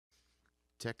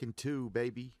Tekken 2,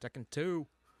 baby. Tekken 2.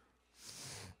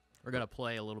 We're going to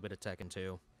play a little bit of Tekken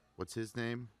 2. What's his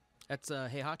name? That's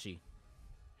Heihachi.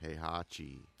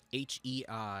 Heihachi. Heihachi.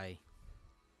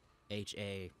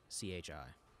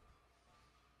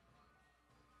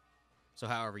 So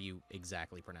however you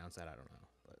exactly pronounce that, I don't know.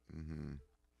 But.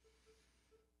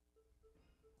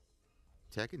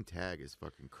 Tekken Tag is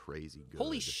fucking crazy good.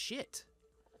 Holy shit!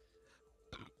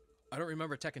 I don't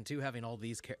remember Tekken 2 having all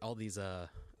these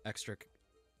extra,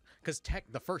 because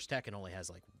the first Tekken only has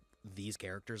like these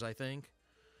characters, I think.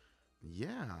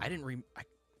 Yeah.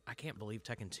 I can't believe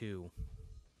Tekken 2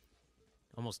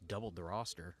 almost doubled the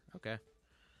roster. Okay.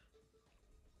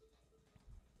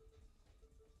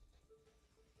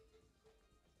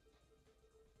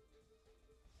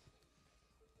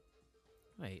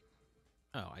 Wait.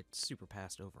 Oh, I super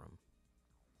passed over him.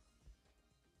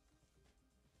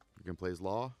 You can play as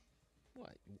Law?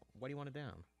 What? What do you want it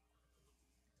down?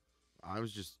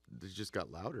 It just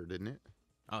got louder, didn't it?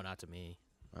 Oh, not to me.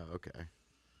 Oh, okay.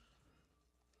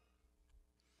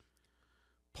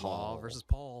 Paul versus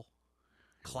Paul.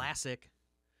 Classic.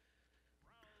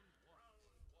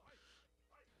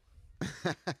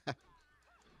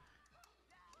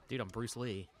 Dude, I'm Bruce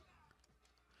Lee.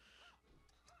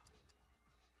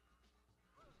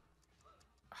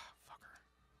 Ah, fucker.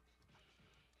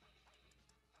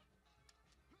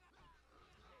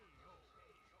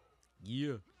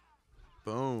 Yeah.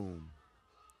 Boom.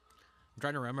 I'm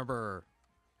trying to remember.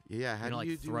 Yeah, how do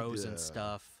you do throws and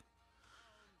stuff.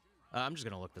 I'm just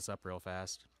gonna look this up real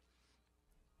fast.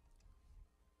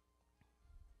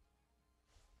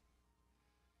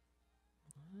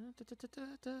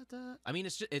 I mean,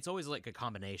 it's always like a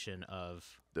combination of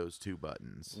those two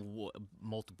buttons.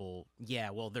 Multiple. Yeah,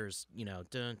 well, there's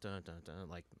dun dun dun dun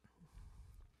like.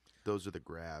 Those are the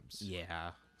grabs.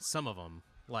 Yeah, some of them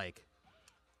like.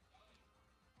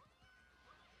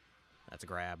 That's a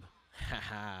grab.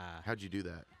 How'd you do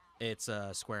that? It's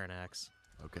square and X.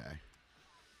 Okay.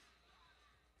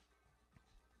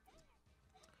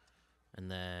 And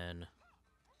then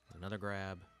another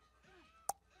grab.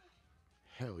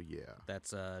 Hell yeah.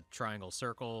 That's a triangle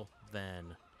circle.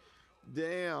 Then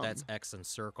damn. That's X and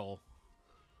circle.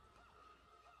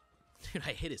 Dude,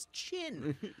 I hit his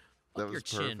chin. That Up was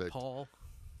your perfect. chin, Paul.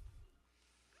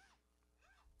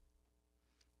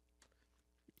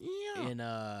 Yeah. And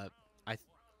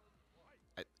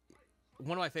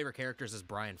one of my favorite characters is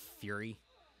Brian Fury,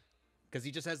 because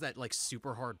he just has that like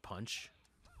super hard punch,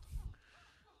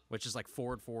 which is like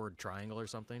forward triangle or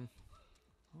something.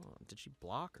 Oh, did she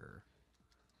block her?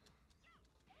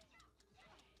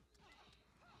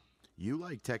 You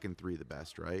like Tekken 3 the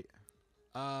best, right?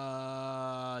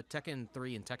 Tekken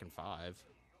 3 and Tekken 5.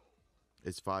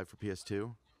 Is 5 for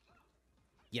PS2?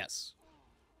 Yes.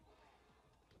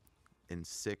 And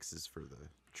 6 is for the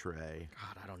tray.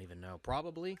 God, I don't even know.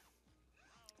 Probably.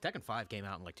 Tekken 5 came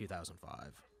out in like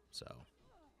 2005, so.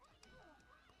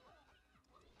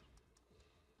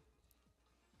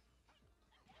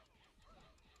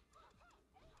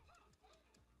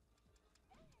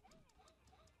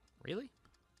 Really?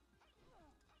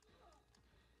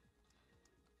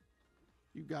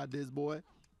 You got this, boy.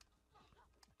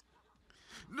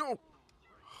 No! Oh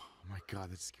my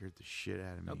god, that scared the shit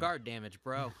out of me. No guard damage,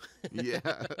 bro. Yeah.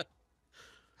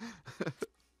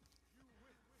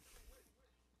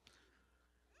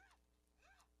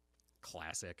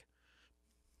 Classic.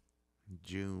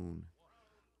 June.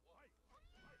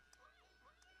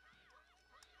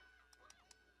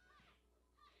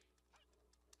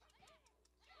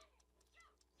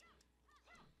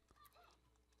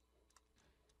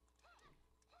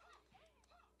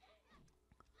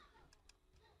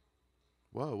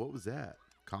 Whoa, what was that?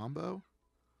 Combo?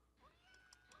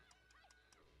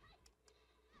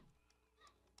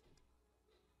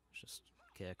 Just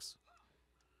kicks.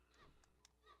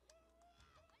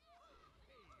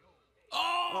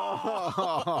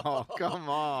 Oh, come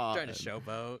on. I'm trying to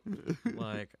showboat.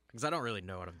 Like, because I don't really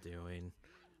know what I'm doing.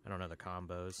 I don't know the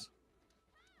combos.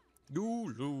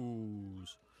 You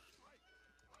lose.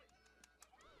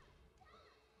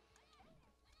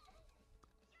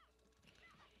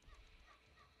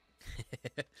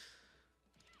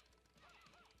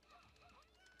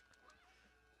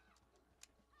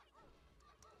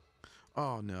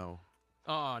 Oh, no.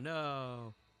 Oh,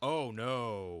 no. Oh,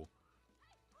 no.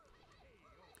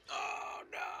 Oh,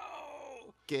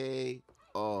 no. Okay.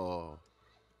 Oh.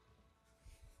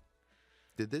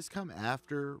 Did this come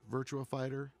after Virtua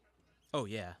Fighter? Oh,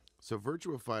 yeah. So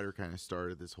Virtua Fighter kind of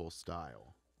started this whole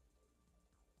style.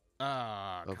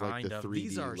 Of, Kind like, the of. 3D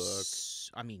These are, look.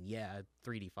 I mean, yeah,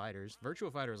 3D fighters.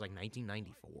 Virtua Fighter was like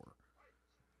 1994.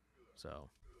 So.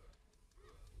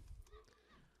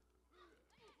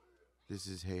 This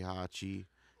is Heihachi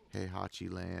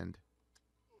land.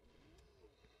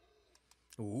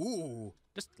 Ooh.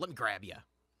 Just let me grab you.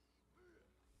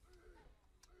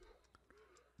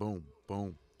 Boom,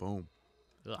 boom, boom.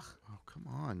 Ugh. Oh, come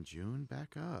on, June.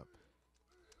 Back up.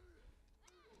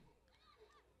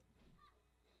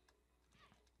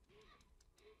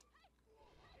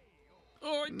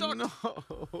 Oh, I ducked. No.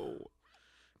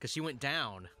 Because she went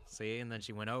down, see? And then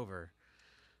she went over.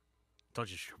 Told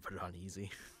you she should put it on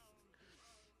easy.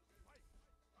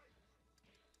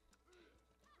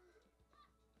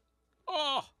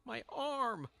 Oh, my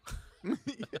arm. Oh,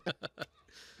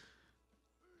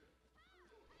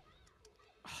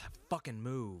 that fucking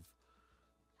move.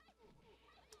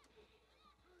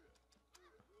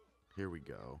 Here we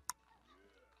go.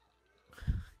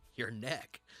 Your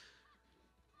neck.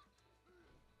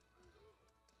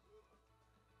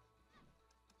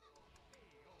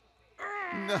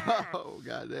 No,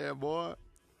 goddamn boy.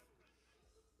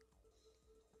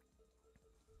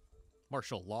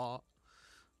 Martial law.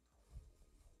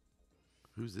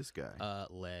 Who's this guy?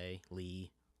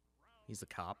 Lee. He's the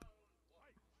cop.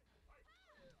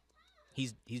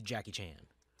 He's Jackie Chan.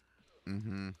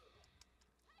 Mm-hmm.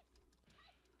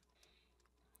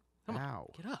 Come on, Ow.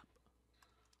 get up.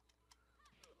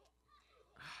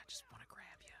 I just want to grab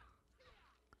you.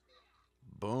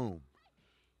 Boom.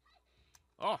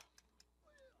 Oh.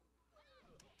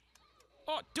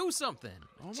 Oh, do something.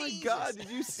 Oh my Jesus. God, did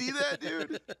you see that,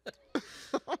 dude?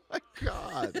 Oh my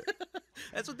God.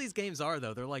 That's what these games are,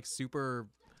 though. They're like super,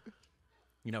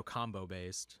 combo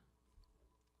based.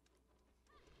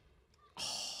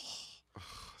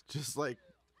 Just like...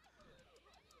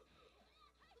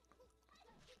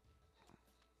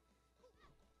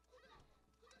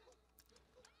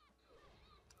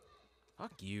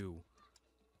 Fuck you.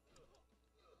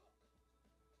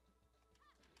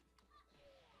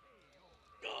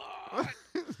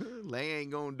 Lay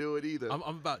ain't gonna do it either. I'm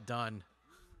about done.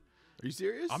 Are you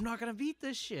serious? I'm not gonna beat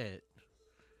this shit.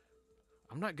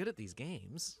 I'm not good at these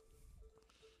games.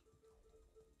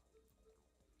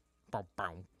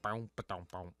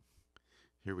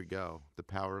 Here we go. The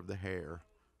power of the hair.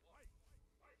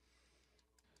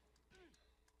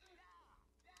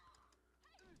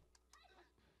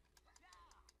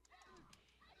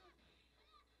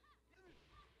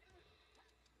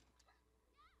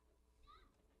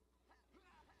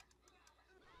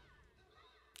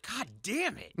 God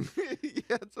damn it. Yeah,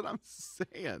 that's what I'm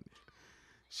saying.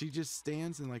 She just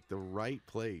stands in like the right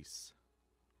place.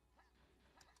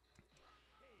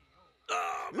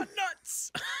 Oh, my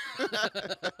nuts.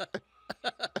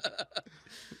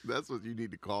 That's what you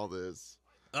need to call this.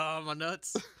 Oh, my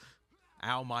nuts.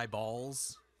 Ow, my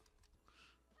balls.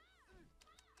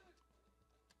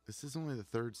 This is only the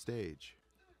third stage.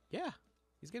 Yeah.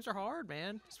 These games are hard,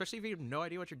 man. Especially if you have no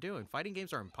idea what you're doing. Fighting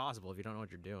games are impossible if you don't know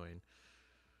what you're doing.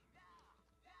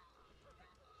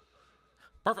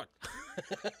 Perfect.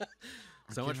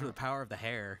 So much for the power of the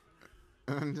hair.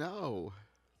 No.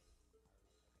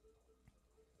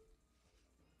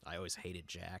 I always hated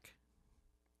Jack.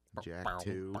 Jack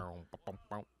 2.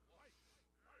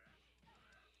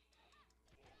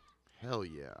 Hell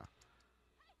yeah.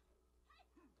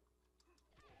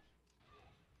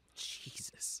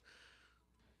 Jesus.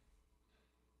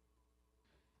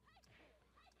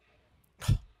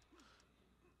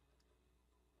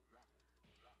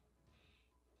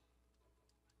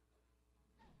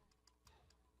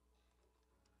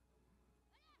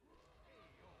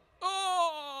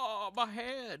 Oh, my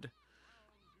head.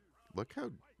 Look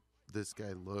how this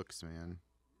guy looks, man.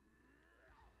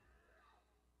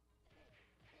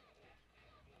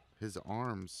 His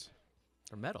arms.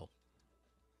 They're metal.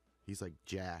 He's like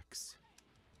Jax.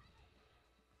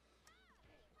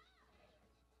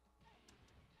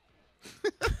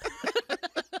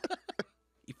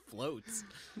 He floats.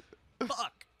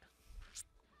 Fuck.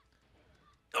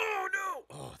 Oh, no.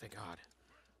 Oh, thank God.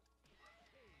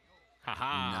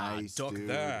 Haha. Nice, Duck dude.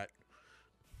 that.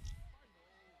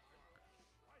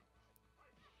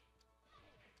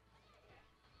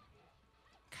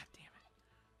 God damn it.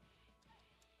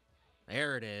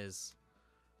 There it is.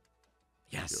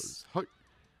 Yes. Goes, "Hi."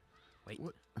 Wait.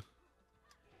 What?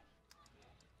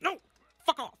 No!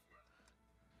 Fuck off!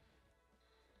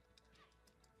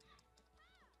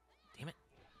 Damn it.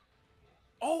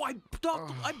 Oh, I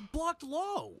blocked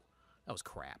low. That was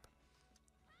crap.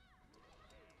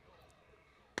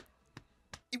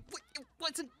 It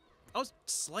wasn't. I was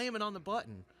slamming on the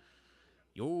button.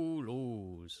 You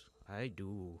lose. I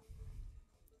do.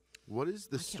 What is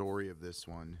the story of this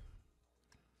one?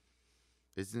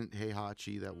 Isn't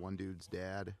Heihachi that one dude's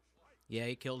dad? Yeah,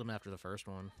 he killed him after the first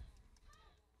one.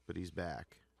 But he's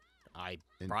back.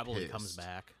 And probably comes pissed.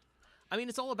 back. I mean,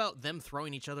 it's all about them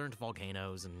throwing each other into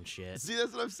volcanoes and shit. See,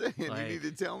 that's what I'm saying. Like- You need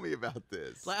to tell me about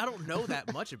this. Like, I don't know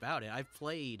that much about it. I've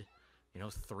played,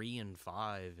 3 and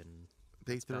 5, and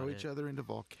They that's throw about each it. other into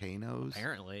volcanoes?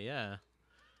 Apparently, yeah.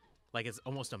 Like, it's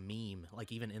almost a meme.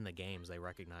 Like, even in the games, they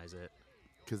recognize it.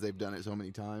 Because they've done it so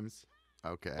many times?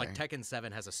 Okay. Like, Tekken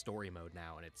 7 has a story mode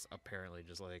now, and it's apparently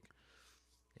just like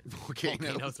volcanoes.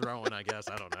 volcano throwing, I guess.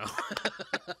 I don't know.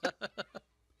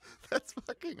 That's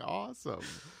fucking awesome.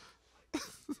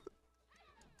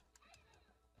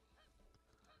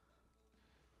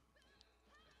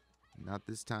 Not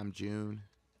this time, June.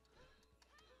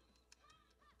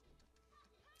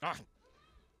 Ah.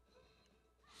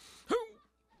 Hoo!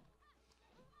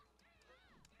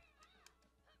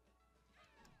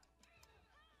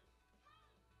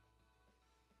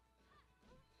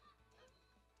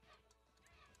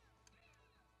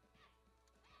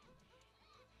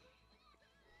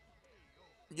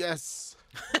 Yes.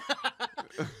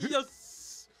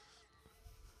 Yes!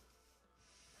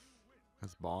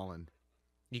 That's balling.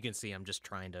 You can see I'm just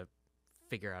trying to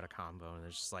figure out a combo, and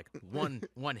there's just like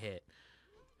one hit.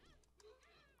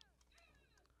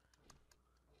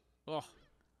 Oh.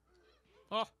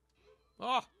 Oh.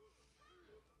 Oh.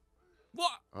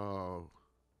 What? Oh.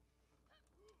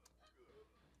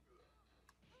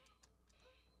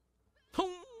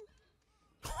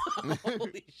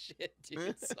 Holy shit,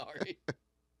 dude. Sorry.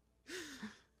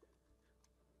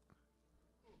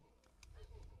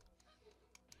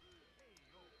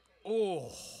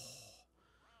 Oh.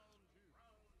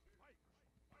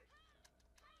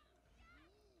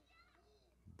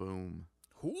 Boom.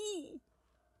 Ooh.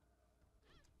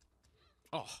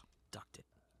 Oh, ducked it.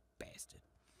 Bastard.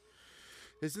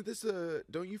 Isn't this a...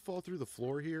 Don't you fall through the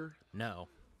floor here? No.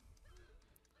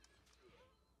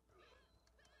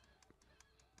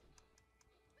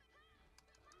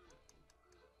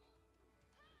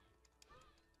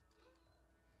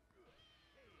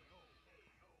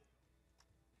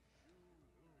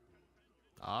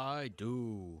 I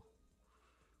do.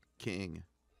 King.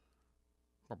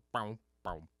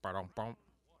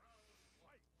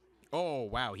 Oh,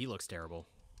 wow, he looks terrible.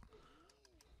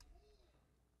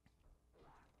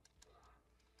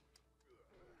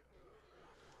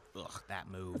 Ugh, that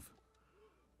move.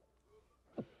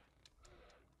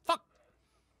 Fuck!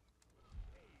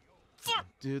 Fuck!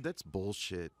 Dude, that's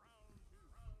bullshit.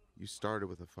 You started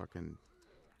with a fucking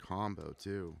combo,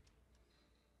 too.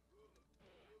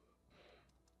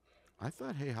 I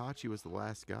thought Heihachi was the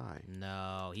last guy.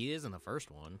 No, he is in the first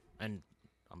one. And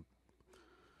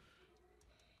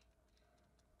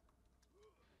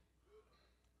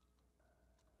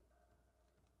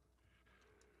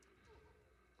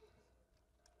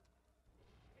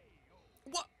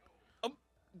what?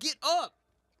 Get up!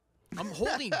 I'm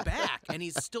holding back, and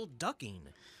he's still ducking.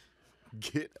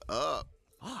 Get up.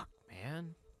 Fuck,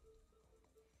 man.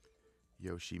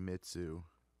 Yoshimitsu.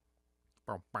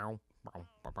 Bow, bow, bow,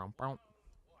 bow, bow, bow.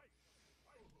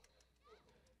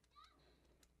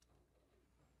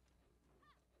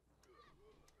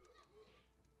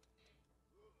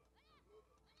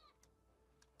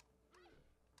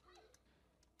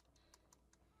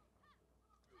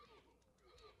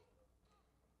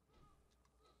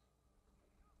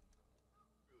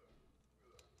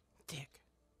 Dick.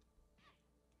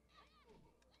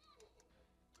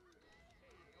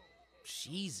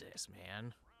 Jesus,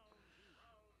 man.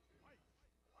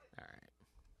 All right.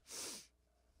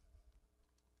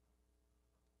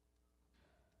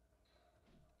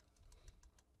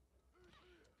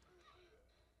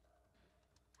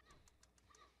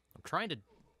 I'm trying to... Am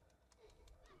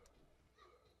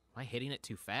I hitting it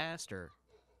too fast, or...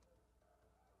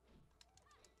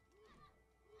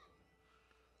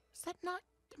 Is that not...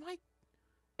 Am I...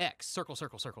 X. Circle,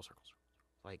 circle, circle, circle.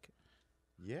 Like...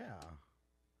 Yeah.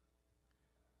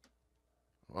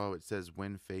 Oh, it says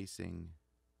when facing.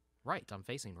 Right, I'm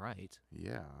facing right.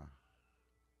 Yeah.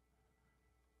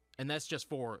 And that's just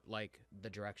for, like, the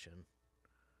direction.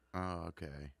 Oh,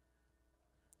 okay.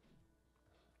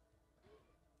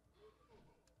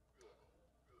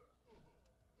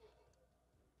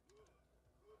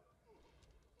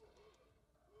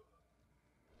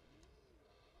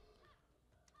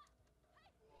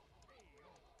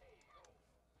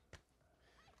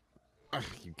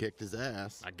 You kicked his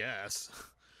ass. I guess.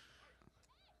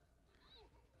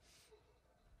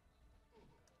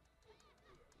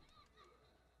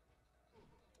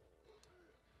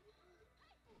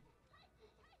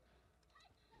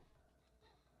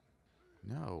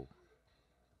 No.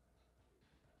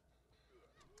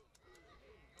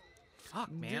 Fuck,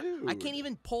 man. I can't Dude.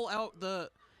 even pull out the...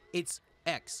 It's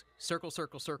X. Circle,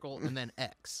 circle, circle, and then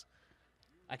X.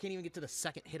 I can't even get to the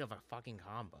second hit of a fucking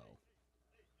combo.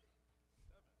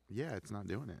 Yeah, it's not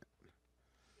doing it.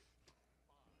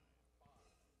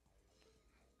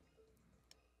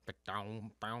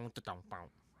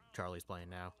 Charlie's playing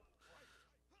now.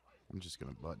 I'm just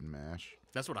gonna button mash.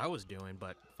 That's what I was doing,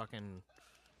 but fucking...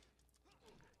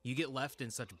 You get left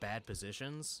in such bad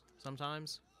positions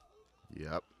sometimes.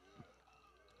 Yep.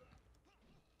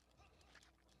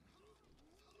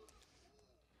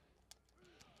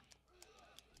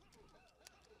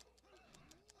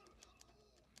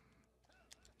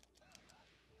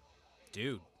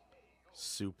 Dude.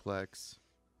 Suplex.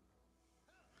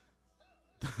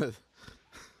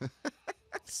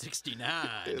 69.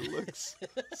 It looks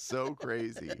so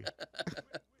crazy.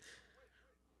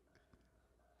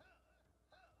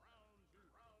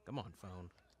 Come on, phone.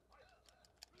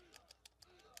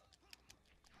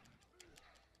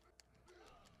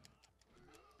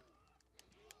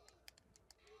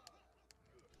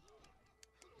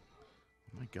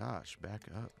 Oh my gosh, back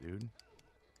up, dude.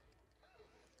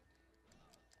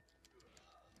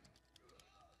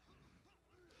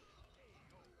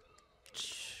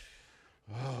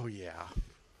 Oh, yeah.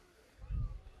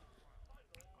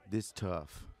 This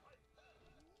tough.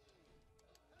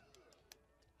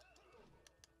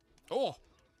 Oh!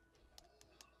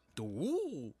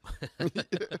 Ooh!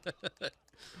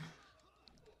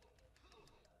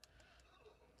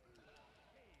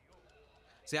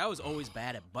 See, I was always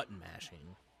bad at button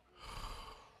mashing.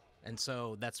 And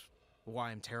so that's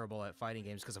why I'm terrible at fighting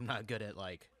games, because I'm not good at,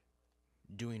 like,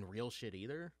 doing real shit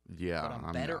either. Yeah, but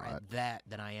I'm better not. at that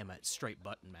than I am at straight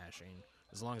button mashing,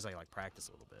 as long as I, like, practice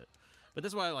a little bit. But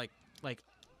that's why I like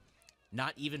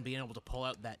not even being able to pull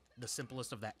out the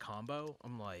simplest of that combo.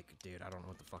 I'm like, dude, I don't know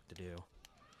what the fuck to do.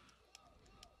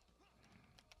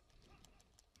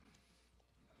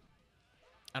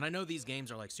 And I know these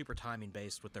games are like super timing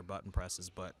based with their button presses,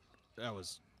 but that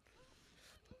was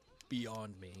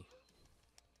beyond me.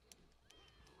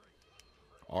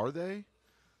 Are they?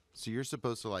 So you're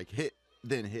supposed to like hit,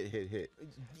 then hit.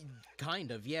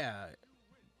 Kind of, yeah.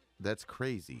 That's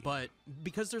crazy. But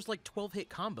because there's like 12 hit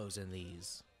combos in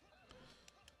these.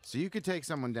 So you could take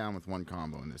someone down with one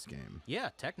combo in this game. Yeah,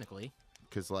 technically.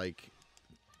 Because like,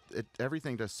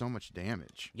 everything does so much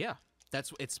damage. Yeah.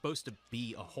 It's supposed to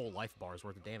be a whole life bar's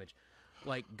worth of damage.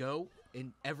 Like,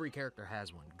 every character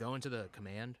has one. Go into the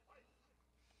command,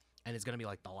 and it's going to be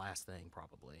like the last thing,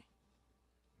 probably.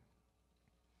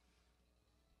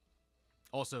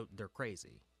 Also, they're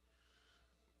crazy.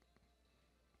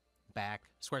 Back,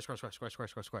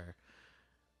 square.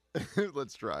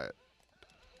 Let's try it.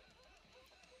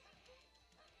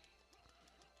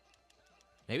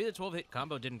 Maybe the 12-hit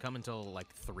combo didn't come until,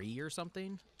 like, 3 or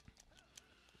something?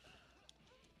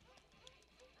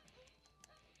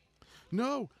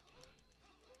 No!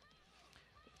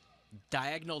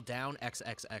 Diagonal down,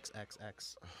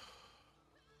 XXXXX.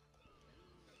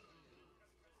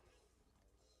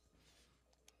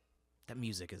 That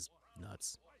music is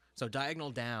nuts. So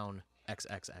diagonal down,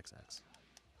 XXXX.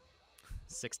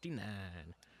 69.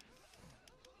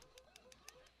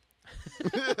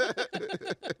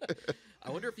 I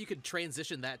wonder if you could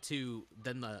transition that to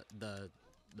then the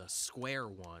square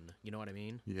one. You know what I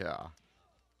mean? Yeah.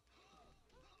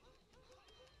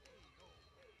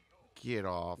 Get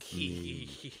off me.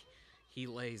 He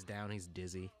lays down. He's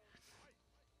dizzy.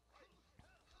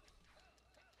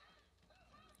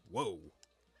 Whoa.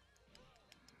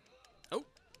 Oh.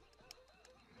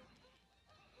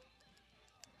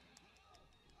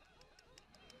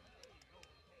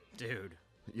 Dude.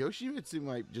 Yoshimitsu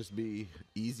might just be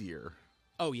easier.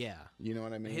 Oh, yeah. You know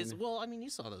what I mean? Well, I mean,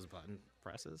 you saw those button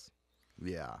presses.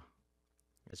 Yeah.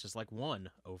 It's just like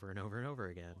one over and over and over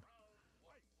again.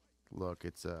 Look,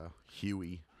 it's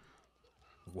Huey.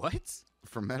 What?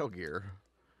 From Metal Gear.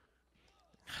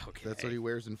 Okay. That's what he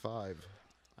wears in 5.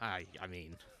 I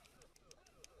mean...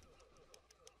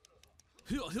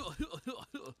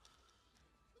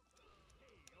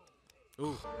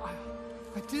 Ooh.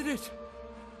 I did it!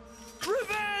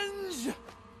 Revenge!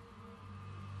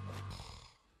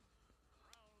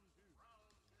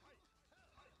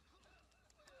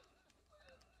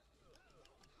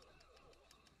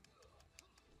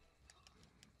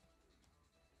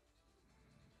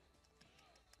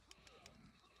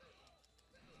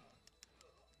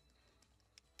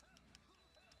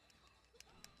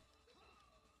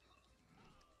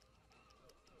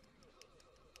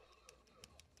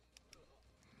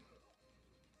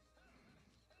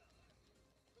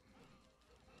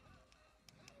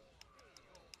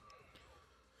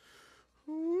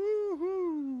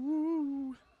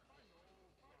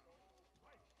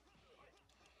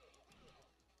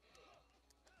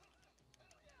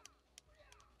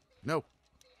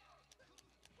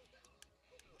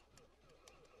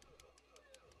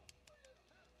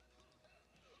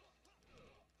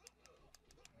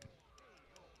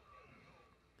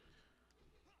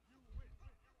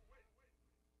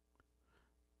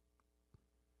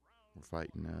 We're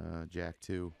fighting Jack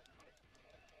 2.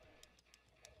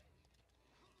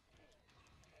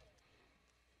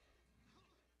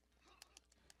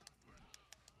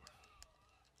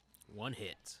 One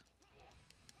hit.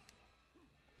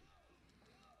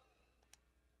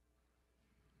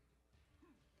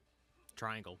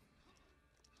 Triangle.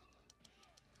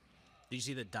 Did you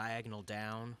see the diagonal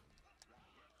down?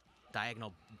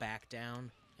 Diagonal back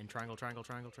down? And triangle, triangle,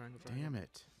 triangle, triangle, triangle? Damn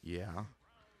it. Yeah.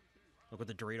 Look what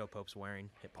the Dorito Pope's wearing.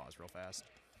 Hit pause real fast.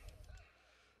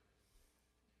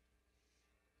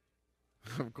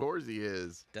 Of course he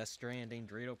is. Death Stranding.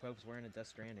 Dorito Pope's wearing a Death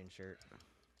Stranding shirt.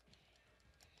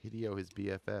 Hideo, his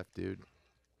BFF, dude.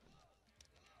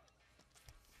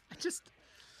 I just...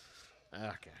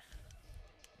 Okay.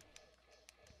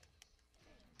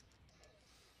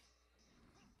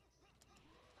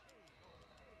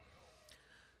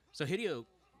 So Hideo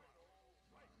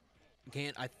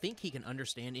I think he can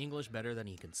understand English better than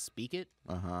he can speak it.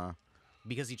 Uh-huh.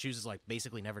 Because he chooses, like,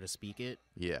 basically never to speak it.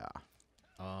 Yeah.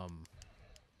 But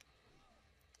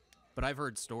I've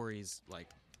heard stories, like,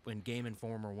 when Game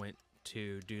Informer went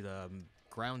to do the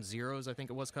Ground Zeroes, I think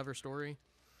it was, cover story.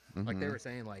 Like, they were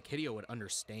saying, like, Hideo would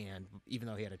understand, even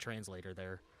though he had a translator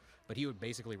there. But he would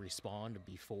basically respond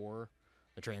before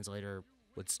the translator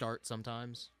would start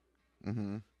sometimes.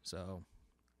 Mm-hmm.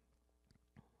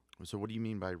 So what do you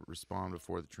mean by respond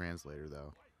before the translator,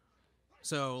 though?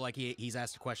 So, like, he's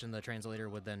asked a question, the translator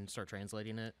would then start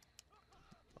translating it.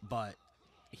 But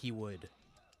he would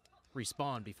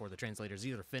respond before the translator's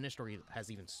either finished or he has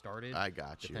even started. I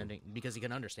got you. Because he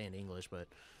can understand English, but...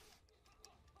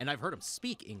 And I've heard him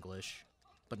speak English,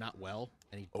 but not well.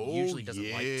 And he usually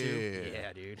doesn't like to.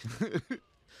 Yeah, dude.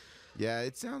 Yeah,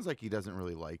 it sounds like he doesn't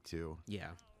really like to. Yeah,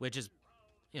 which is,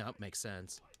 you know, it makes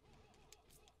sense.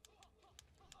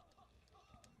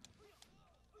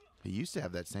 He used to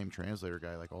have that same translator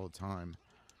guy, like, all the time.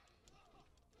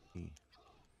 Get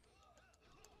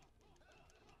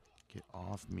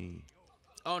off me.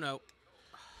 Oh, no.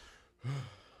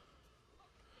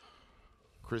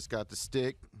 Chris got the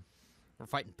stick. We're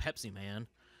fighting Pepsi Man.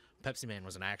 Pepsi Man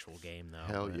was an actual game,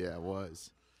 though. Hell yeah, it was.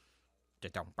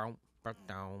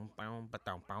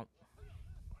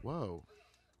 Whoa.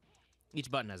 Each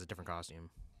button has a different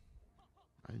costume.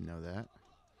 I didn't know that.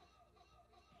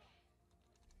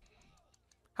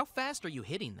 How fast are you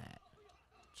hitting that?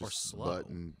 Or Just slow?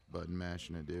 button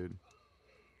mashing it, dude.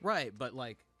 Right, but,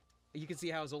 like, you can see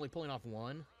how it's only pulling off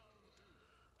one.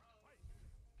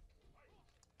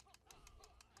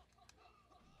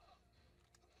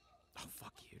 Oh,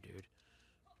 fuck you, dude.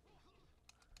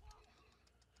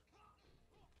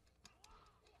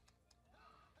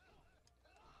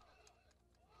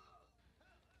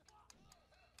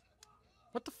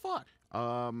 What the fuck?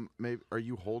 Maybe are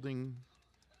you holding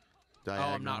diagonal?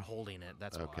 Oh, I'm not holding it.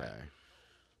 That's okay.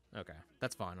 Why. Okay,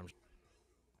 that's fine.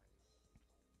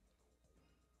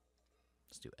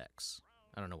 Let's do X.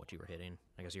 I don't know what you were hitting.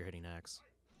 I guess you're hitting X.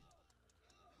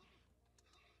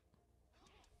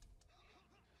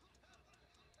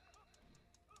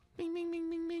 Bing, bing, bing,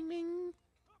 bing, bing, bing.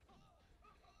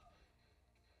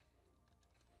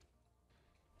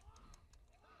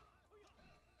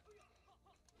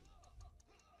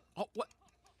 Oh, what?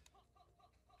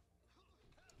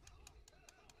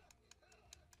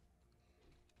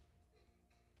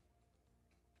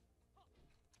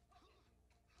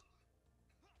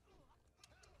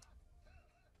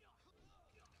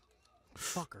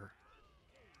 Fucker.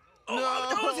 Oh, No!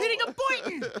 I was hitting a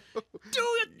button! Do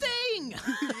your thing!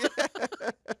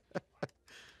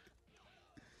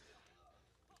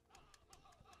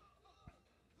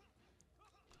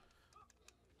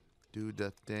 Do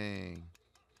the thing.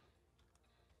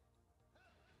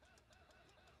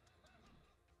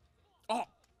 Oh!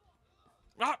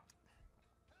 Ah!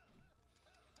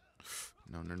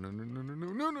 No, no, no, no, no, no,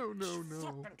 no, no, no, no, no.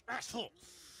 Fucking asshole!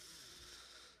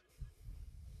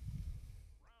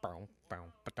 Bow, bow,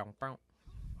 ba-dum, bow.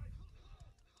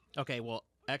 Okay, well,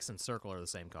 X and circle are the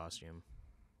same costume.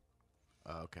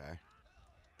 Okay.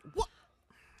 What?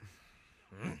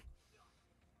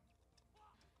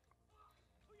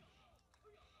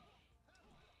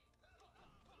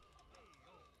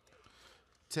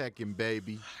 Tekken,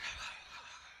 baby.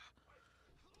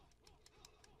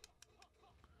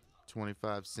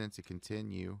 25 cents to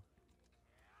continue.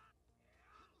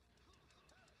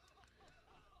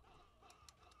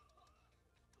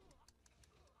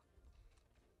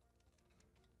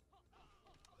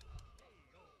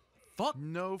 Fuck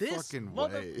No this fucking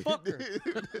way.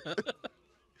 motherfucker.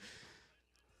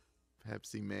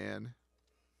 Pepsi Man.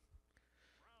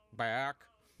 Back.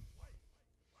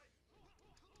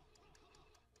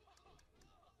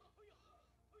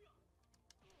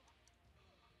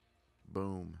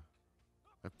 Boom.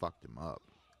 I fucked him up.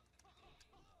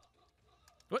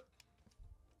 What?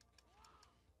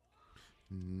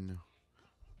 No.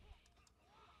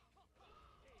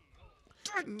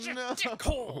 No.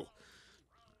 Dickhole.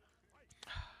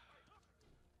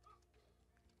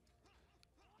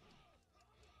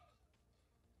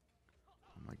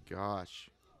 Oh my gosh.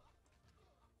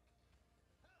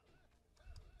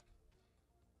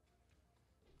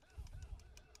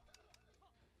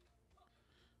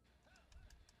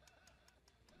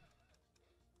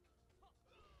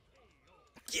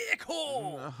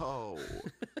 Dickhole. No.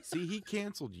 See, he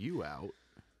canceled you out.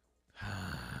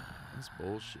 That's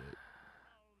bullshit.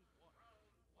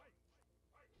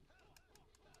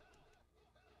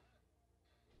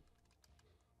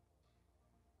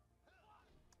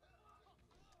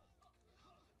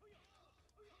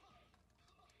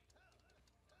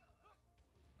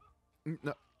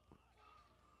 No.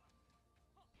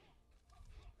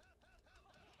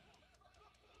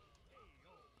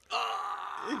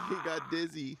 He got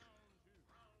dizzy.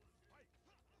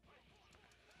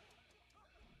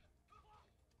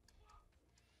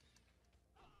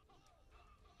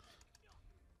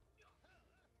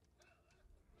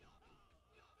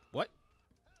 What?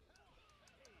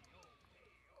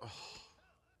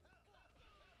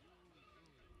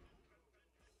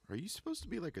 Are you supposed to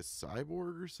be like a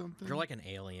cyborg or something? You're like an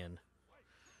alien.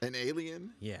 An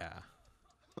alien? Yeah.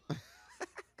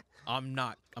 I'm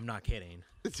not kidding.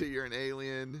 So you're an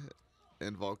alien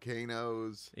and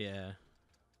volcanoes Yeah.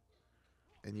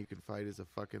 and you can fight as a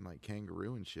fucking like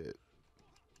kangaroo and shit.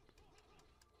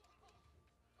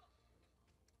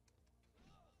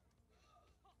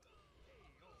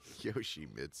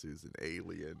 Yoshimitsu's an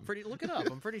alien. Look it up.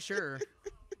 I'm pretty sure.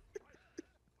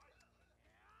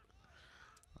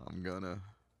 I'm gonna.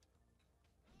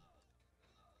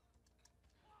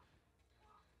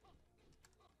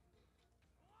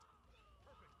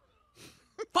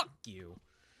 Fuck you.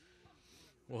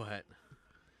 What?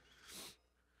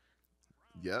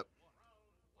 Yep.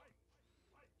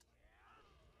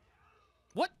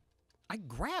 What? I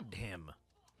grabbed him.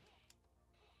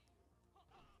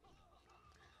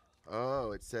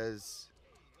 Oh, it says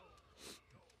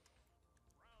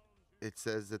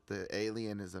that the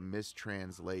alien is a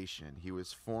mistranslation. He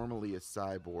was formerly a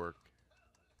cyborg,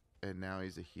 and now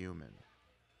he's a human.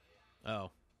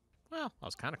 Oh. Well, I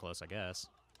was kind of close, I guess.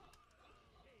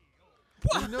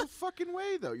 There's no fucking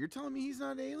way, though. You're telling me he's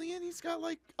not an alien? He's got,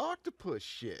 like, octopus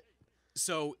shit.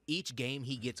 So each game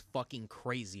he gets fucking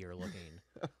crazier looking.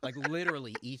 Like,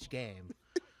 literally each game.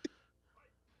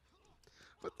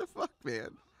 What the fuck,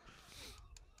 man?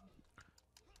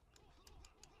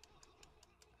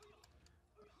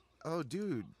 Oh,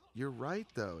 dude, you're right,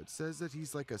 though. It says that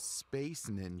he's like a space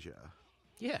ninja.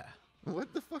 Yeah.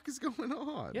 What the fuck is going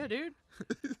on? Yeah, dude.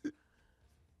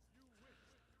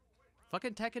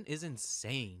 Fucking Tekken is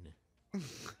insane.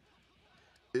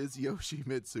 Is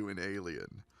Yoshimitsu an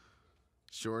alien?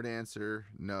 Short answer,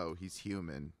 no, he's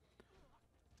human.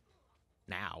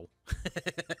 Now.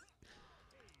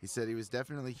 He said he was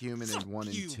definitely human in 1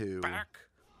 and 2. Back.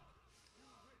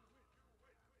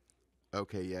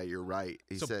 Okay, yeah, you're right.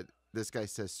 He So- said, this guy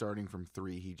says starting from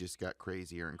 3, he just got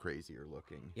crazier and crazier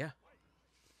looking. Yeah.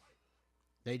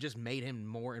 They just made him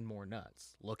more and more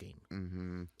nuts looking.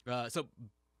 Mm-hmm. So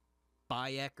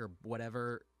Bayek or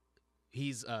whatever,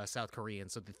 he's South Korean.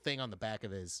 So the thing on the back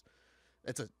of his,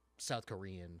 it's a South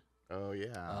Korean Oh,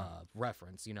 yeah.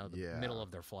 reference, you know, the Yeah. middle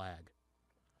of their flag.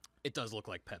 It does look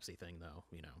like Pepsi thing though,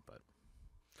 you know, but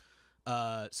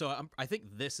so I think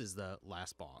this is the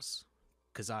last boss,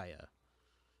 Kazaya.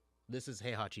 This is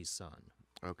Heihachi's son.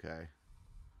 Okay.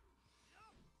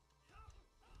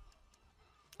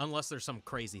 Unless there's some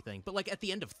crazy thing. But like at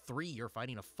the end of 3, you're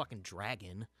fighting a fucking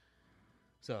dragon.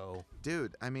 So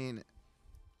Dude, I mean,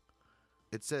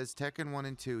 it says Tekken 1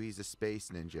 and 2, he's a space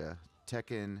ninja.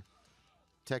 Tekken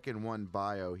 1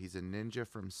 Bio, he's a ninja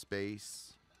from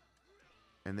space.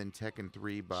 And then Tekken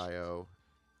 3 Bio,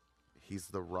 he's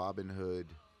the Robin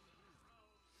Hood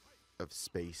of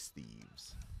space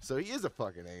thieves. So he is a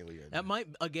fucking alien. that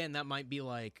might be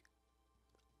like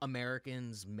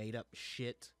Americans made up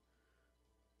shit,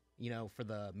 you know, for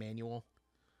the manual.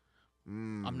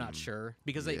 I'm not sure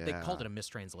because they called it a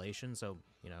mistranslation, so,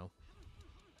 you know.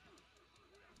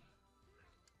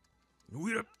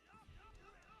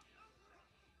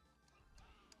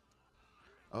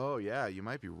 Oh, yeah, you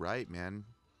might be right, man.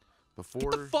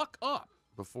 Get the fuck up.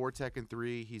 Before Tekken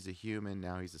 3, he's a human.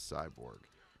 Now he's a cyborg.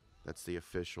 That's the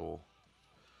official.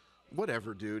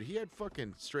 Whatever, dude. He had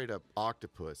fucking straight up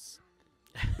octopus.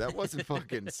 That wasn't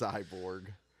fucking cyborg.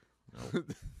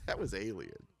 Nope. That was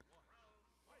alien.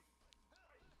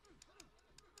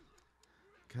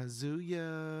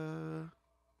 Kazuya.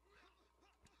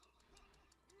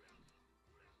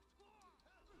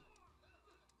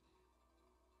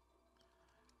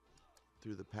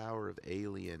 Through the power of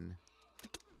alien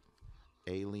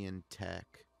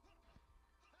tech,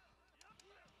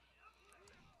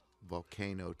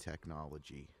 volcano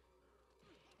technology.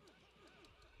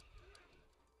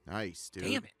 Nice, dude.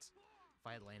 Damn it! If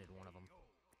I had landed one of them.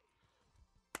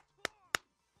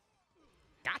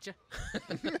 Gotcha.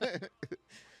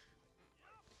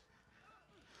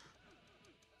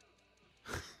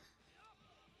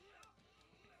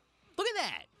 Look at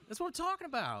that! That's what I'm talking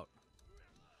about.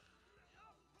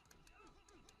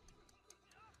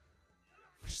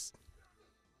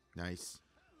 Nice.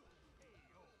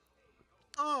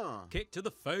 Kick to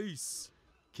the face.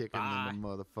 Kick him in the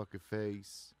motherfucking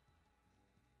face.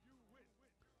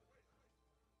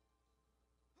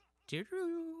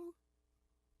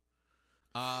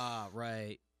 Ah,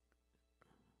 right.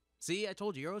 See, I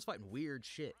told you, you're always fighting weird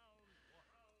shit.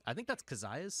 I think that's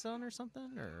Kazuya's son or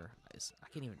something, or I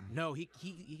can't even. No, he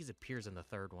appears in the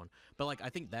third one, but like I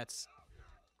think that's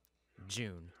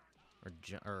June, or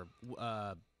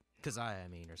Kazuya, I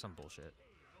mean, or some bullshit.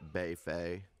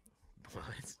 Beifei.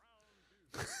 What?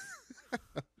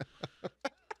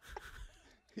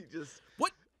 He just.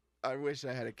 What? I wish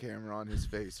I had a camera on his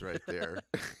face right there.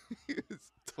 He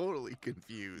was totally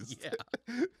confused. Yeah.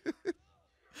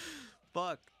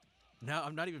 Fuck. No,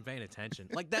 I'm not even paying attention.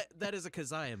 Like that is a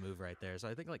Kazuya move right there. So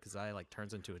I think like Kazuya like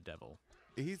turns into a devil.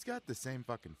 He's got the same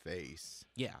fucking face.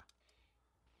 Yeah.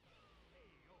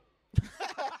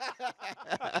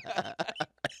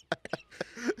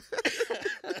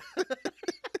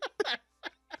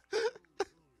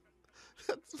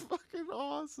 That's fucking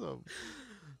awesome.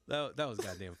 That was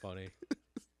goddamn funny.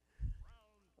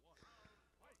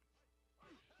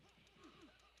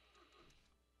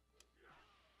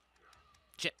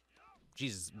 Shit.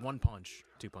 Jesus, one punch,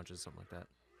 two punches, something like that.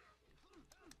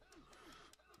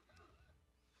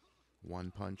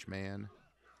 One Punch Man.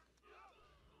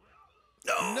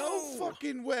 No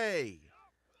fucking way.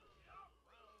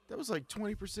 That was like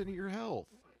 20% of your health.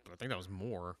 I think that was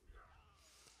more.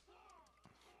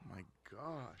 My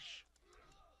gosh.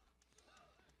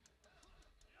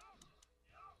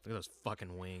 Look at those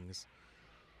fucking wings.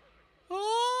 How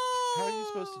are you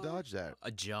supposed to dodge that?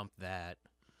 A jump that.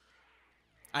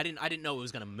 I didn't know it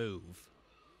was gonna move.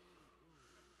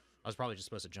 I was probably just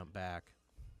supposed to jump back.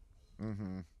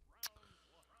 Mm-hmm.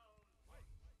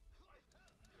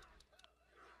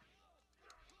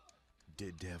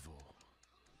 The devil.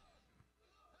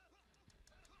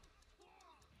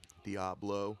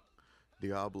 Diablo.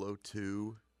 Diablo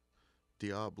 2.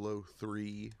 Diablo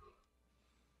 3.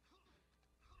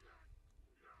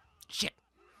 Shit.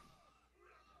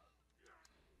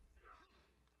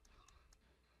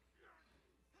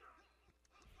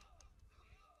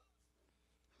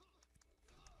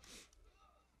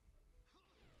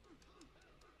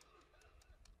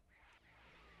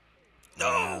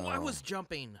 No, I was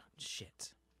jumping.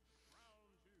 Shit.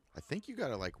 I think you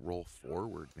gotta like roll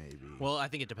forward, maybe. Well, I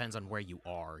think it depends on where you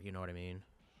are. You know what I mean?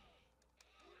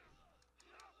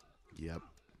 Yep.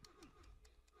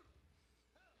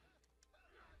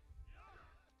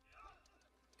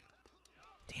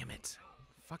 Damn it.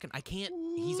 Fucking, I can't.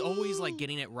 He's always like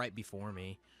getting it right before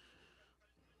me.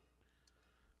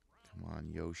 Come on,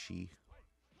 Yoshi.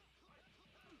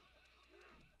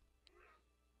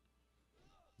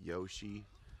 Yoshi.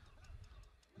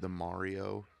 The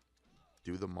Mario.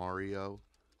 Do the Mario.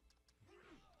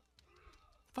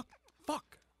 Fuck.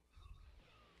 Fuck.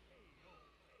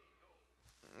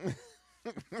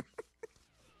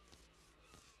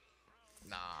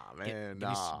 Nah, man,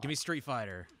 Give me Street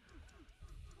Fighter.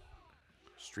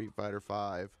 Street Fighter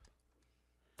 5.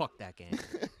 Fuck that game.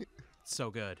 It's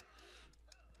so good.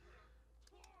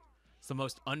 It's the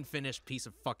most unfinished piece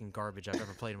of fucking garbage I've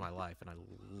ever played in my life, and I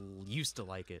used to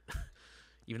like it.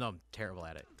 Even though I'm terrible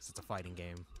at it, because it's a fighting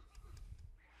game.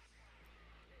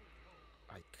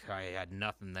 I had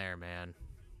nothing there, man.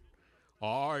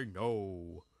 I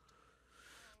know.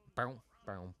 Bow,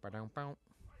 bow, ba-dow, bow.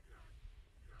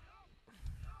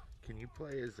 Can you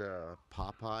play as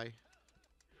Popeye?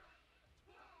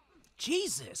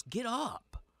 Jesus, get up.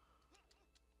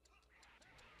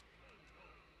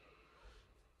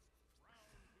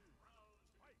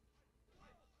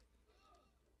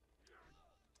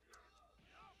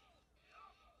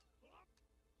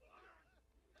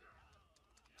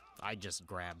 I just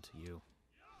grabbed you.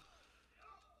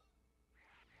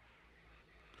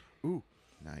 Ooh,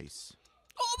 nice.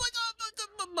 Oh my god!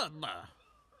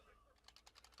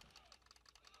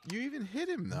 You even hit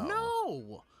him though.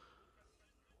 No!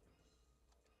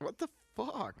 What the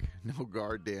fuck? No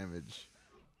guard damage.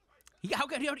 He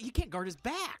can't guard his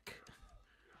back.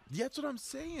 Yeah, that's what I'm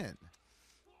saying.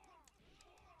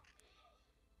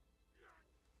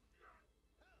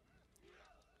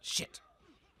 Shit.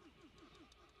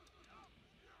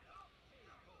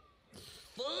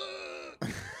 Fuck. I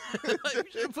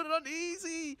should have put it on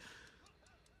easy.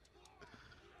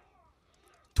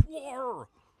 Twar.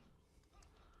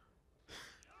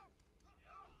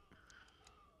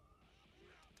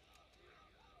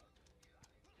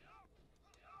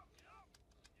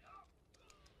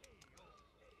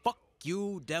 Fuck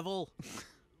you, devil.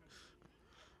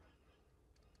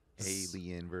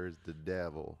 Alien versus the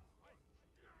devil.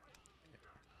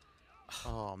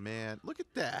 Oh man, look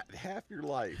at that. Half your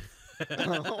life.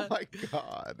 Oh my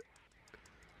god.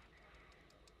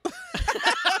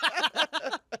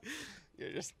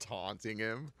 You're just taunting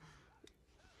him.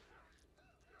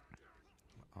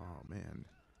 Oh man.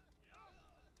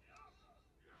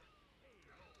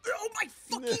 Oh my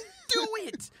fucking do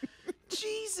it!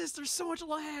 Jesus, there's so much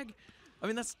lag. I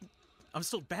mean, I'm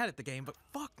still bad at the game, but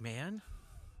fuck, man.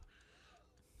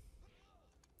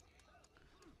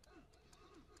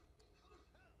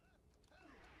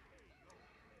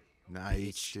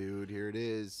 Nice, dude. Here it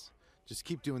is. Just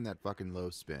keep doing that fucking low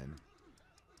spin.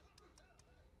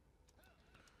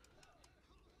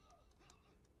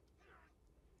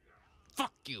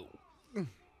 Fuck you.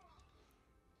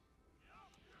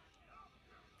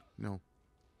 No.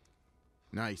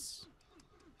 Nice.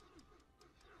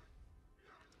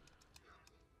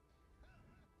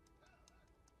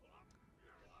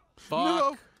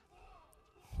 Fuck.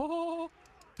 No.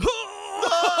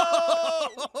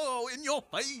 Oh, in your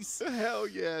face. Hell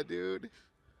yeah, dude.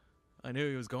 I knew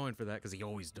he was going for that because he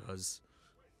always does.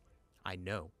 I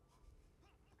know.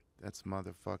 That's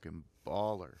motherfucking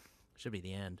baller. Should be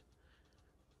the end.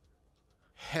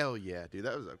 Hell yeah, dude.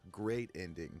 That was a great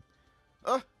ending.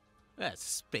 That's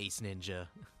Space Ninja.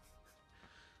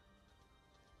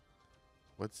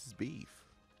 What's his beef?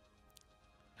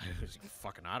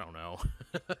 Fucking, I don't know.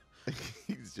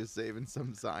 He's just saving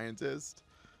some scientist.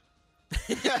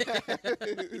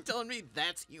 You telling me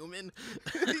that's human?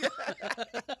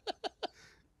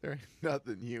 There ain't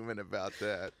nothing human about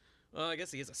that. Well, I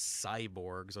guess he is a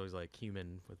cyborg, so he's like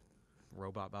human with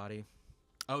robot body.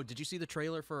 Oh, did you see the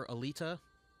trailer for Alita?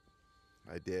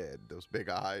 I did. Those big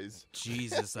eyes.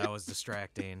 Jesus, that was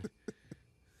distracting.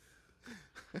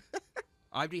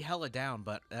 I'd be hella down,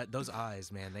 but those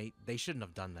eyes, man, they shouldn't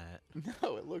have done that.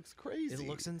 No, it looks crazy. It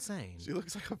looks insane. She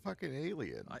looks like a fucking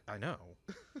alien. I know.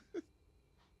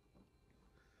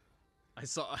 I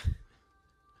saw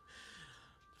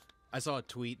a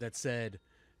tweet that said,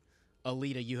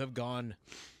 Alita, you have gone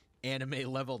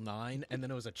anime level 9, and then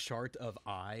it was a chart of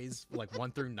eyes, like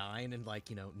 1 through 9, and like,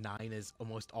 9 is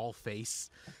almost all face.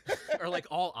 Or like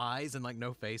all eyes and like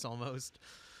no face almost.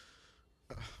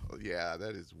 Yeah,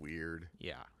 that is weird.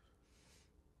 Yeah.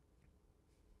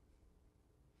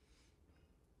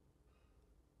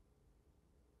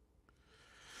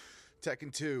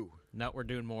 Tekken 2. No, we're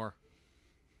doing more.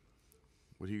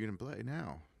 What are you going to play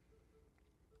now?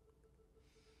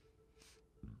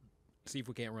 See if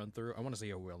we can't run through. I want to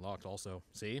see how we unlocked also.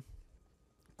 See?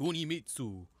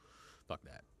 Gunimitsu. Fuck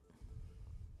that.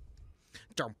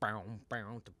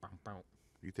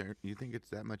 You think it's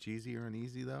that much easier on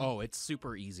easy, though? Oh, it's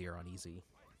super easier on easy.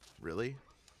 Really?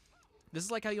 This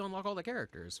is like how you unlock all the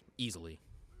characters. Easily.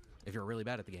 If you're really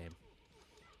bad at the game.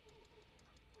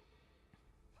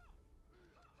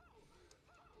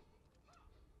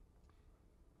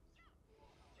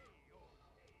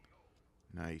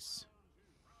 Nice.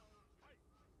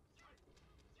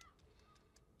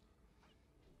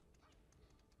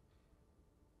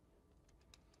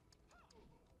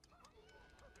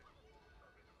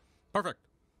 Perfect.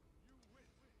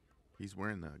 He's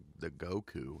wearing the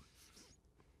Goku.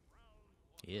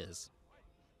 He is.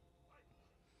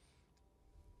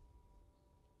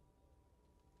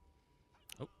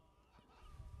 Oh.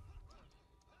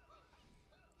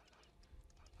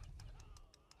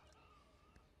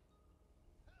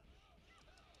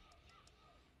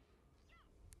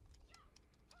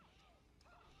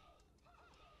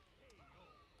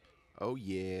 Oh,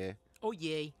 yeah. Oh,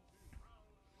 yay.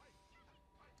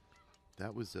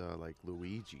 That was, like,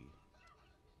 Luigi.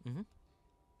 Mm-hmm.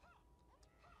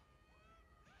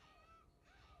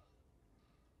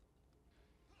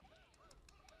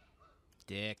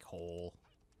 Dick hole.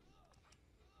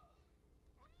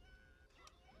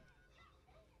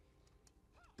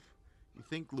 You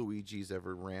think Luigi's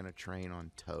ever ran a train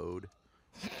on Toad?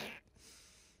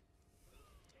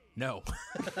 No.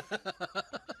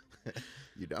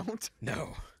 You don't?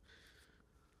 No.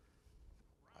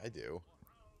 I do.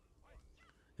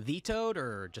 The Toad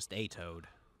or just a Toad?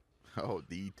 Oh,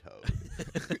 the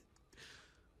Toad.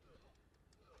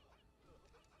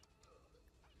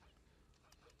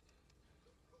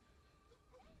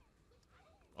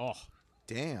 Oh,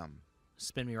 Damn.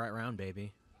 spin me right round,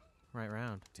 baby. Right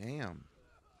round. Damn.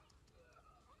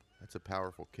 That's a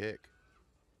powerful kick.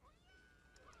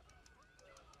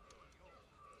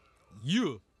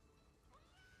 Yeah.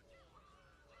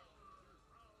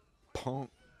 Punk.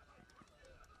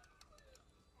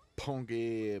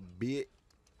 Punky bit.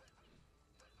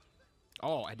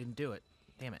 Oh, I didn't do it.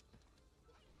 Damn it.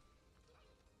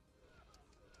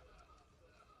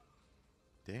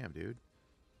 Damn, dude.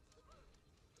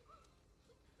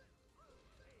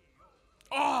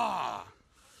 Ah!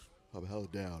 I'm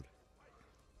held down.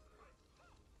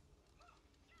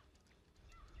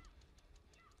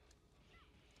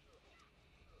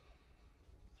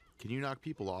 Can you knock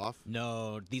people off?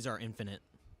 No, these are infinite.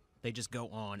 They just go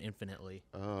on infinitely.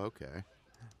 Oh, okay.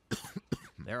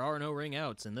 There are no ring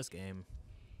outs in this game.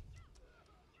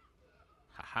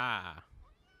 Haha.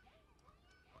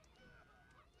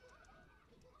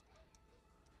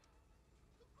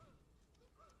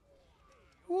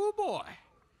 Oh boy.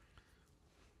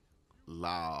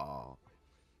 Law.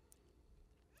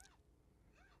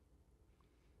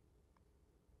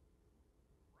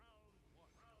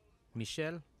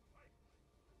 Michelle.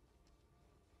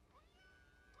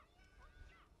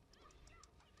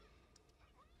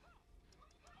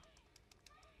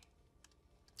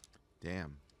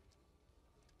 Damn.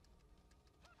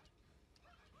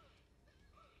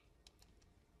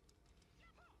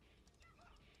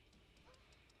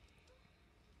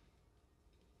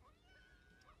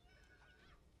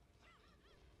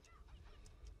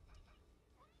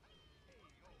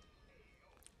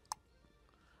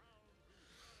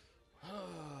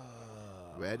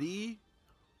 Ready?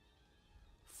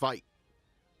 Fight.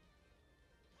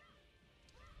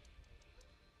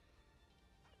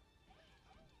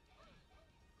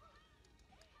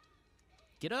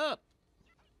 Get up.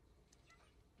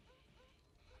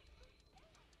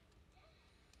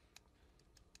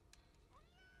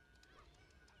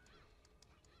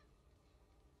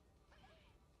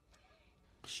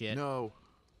 Shit. No.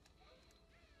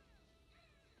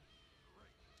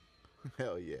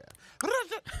 Hell yeah.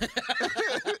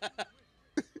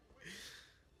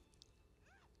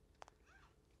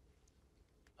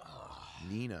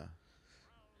 Nina.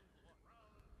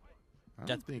 I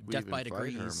don't think we death even by fight her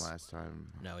degrees. last time.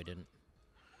 No, he didn't.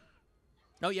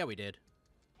 Oh, yeah, we did.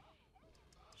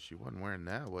 She wasn't wearing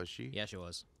that, was she? Yeah, she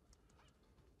was.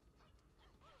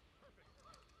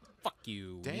 Fuck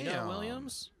you, Nina Damn.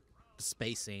 Williams. The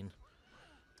space scene.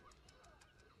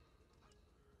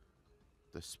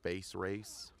 The space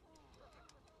race.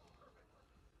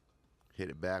 Hit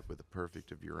it back with a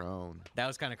perfect of your own. That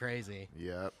was kind of crazy.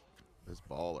 Yep. This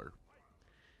baller.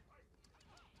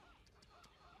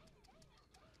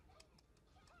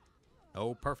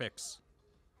 Oh, perfects.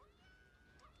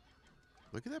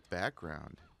 Look at that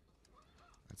background.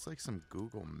 That's like some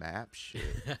Google Map shit.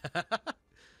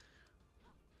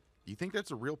 You think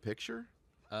that's a real picture?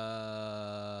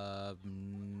 No.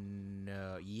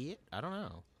 Yeah, I don't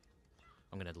know.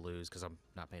 I'm gonna lose because I'm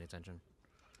not paying attention.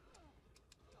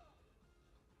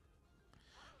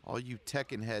 All you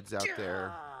Tekken heads out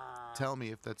there, tell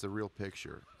me if that's a real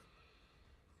picture.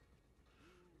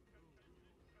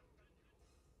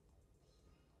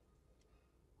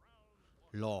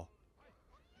 Law.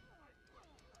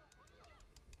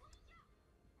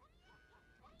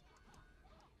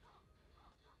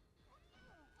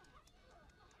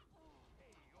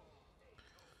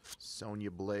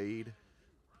 Sonya Blade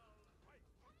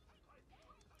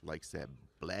likes that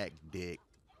black dick.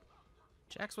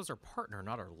 Jax was her partner,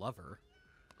 not her lover.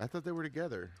 I thought they were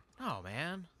together. Oh,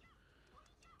 man.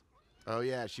 Oh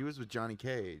yeah, she was with Johnny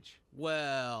Cage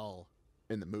Well.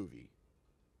 in the movie.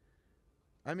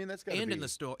 I mean, that's gotta And be... in the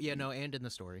story. Yeah, no, and in the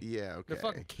story. Yeah, okay. The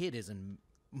fucking kid is in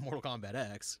Mortal Kombat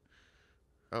X.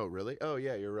 Oh, really? Oh,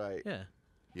 yeah, you're right. Yeah.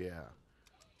 Yeah.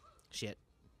 Shit.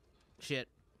 Shit.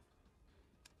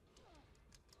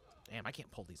 Damn, I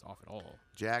can't pull these off at all.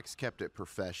 Jax kept it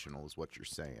professional is what you're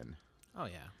saying. Oh,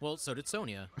 yeah. Well, so did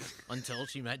Sonya. Until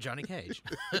she met Johnny Cage.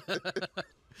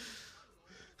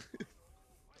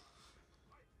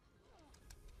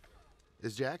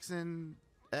 Is Jackson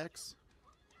X?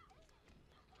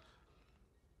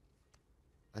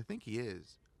 I think he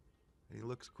is. He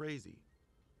looks crazy.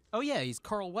 Oh, yeah, he's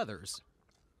Carl Weathers.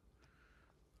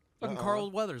 Fucking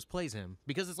Carl Weathers plays him.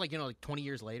 Because it's like, like 20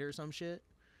 years later or some shit.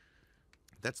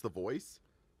 That's the voice?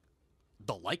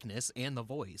 The likeness and the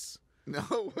voice.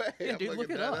 No way. Yeah, I'm dude, look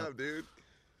looking it that up. dude.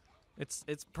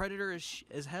 It's Predator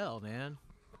as hell, man.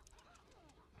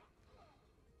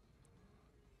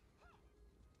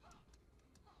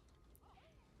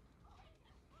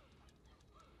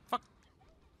 Fuck.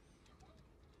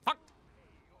 Fuck.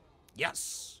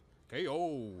 Yes.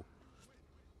 KO.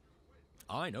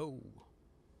 I know.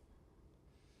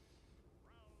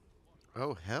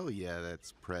 Oh, hell yeah,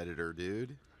 that's Predator,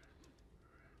 dude.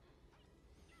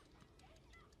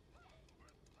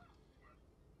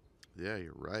 Yeah,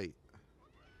 you're right.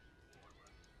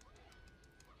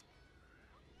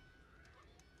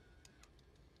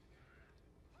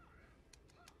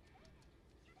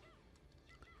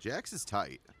 Jax is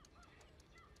tight.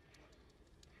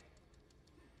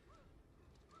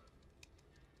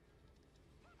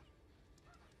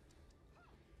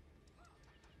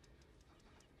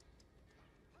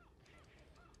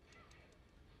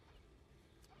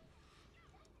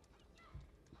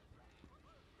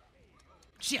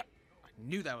 Shit. I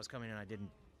knew that was coming and I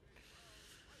didn't.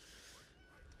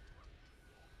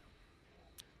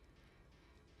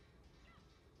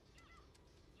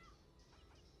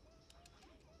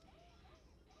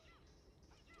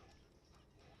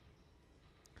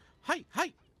 Hi,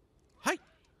 hi, hi.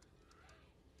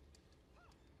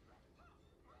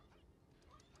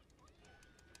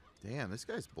 Damn, this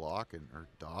guy's blocking or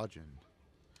dodging.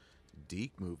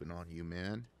 Deke moving on you,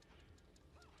 man.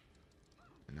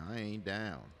 And I ain't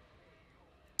down.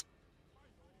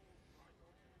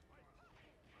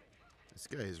 This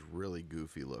guy is really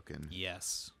goofy looking.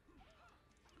 Yes.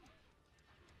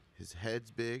 His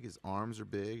head's big, his arms are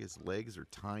big, his legs are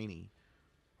tiny.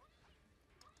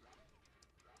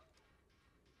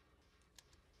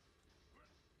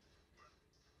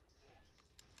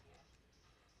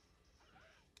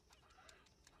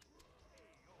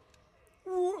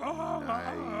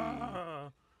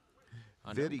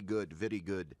 Nice. Very good, very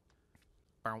good.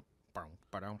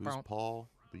 Who's Paul,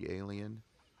 the alien?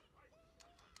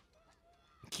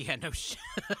 Yeah, no shit.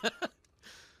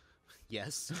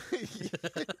 Yes.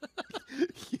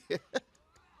 Yeah.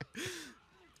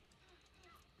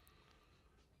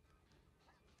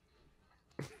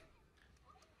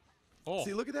 Oh.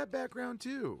 See, look at that background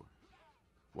too.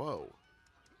 Whoa.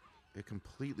 It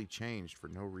completely changed for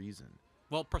no reason.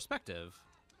 Well, perspective.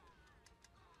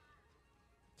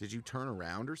 Did you turn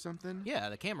around or something? Yeah,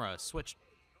 the camera switched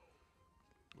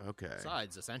Okay.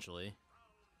 sides, essentially.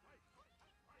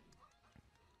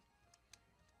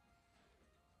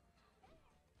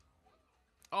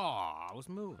 Oh, I was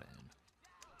moving.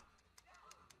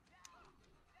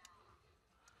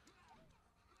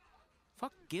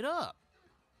 Fuck, get up.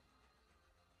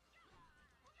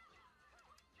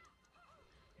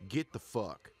 Get the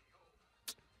fuck.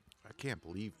 I can't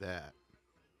believe that.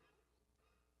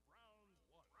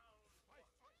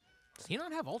 Does he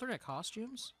not have alternate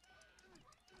costumes?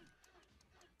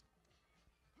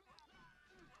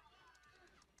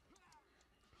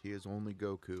 He is only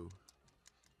Goku.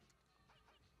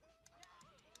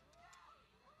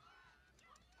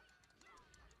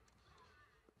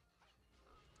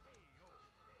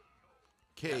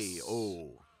 Yes.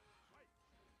 KO.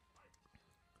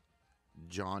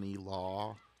 Johnny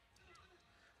Law.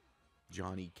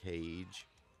 Johnny Cage.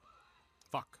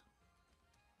 Fuck.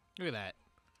 Look at that.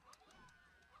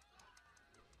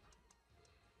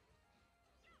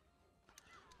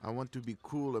 I want to be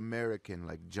cool American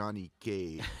like Johnny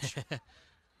Cage.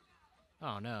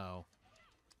 Oh, no.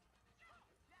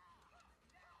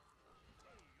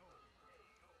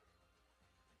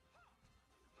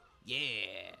 Yeah.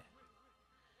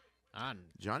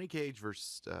 Johnny Cage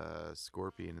versus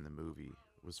Scorpion in the movie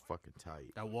was fucking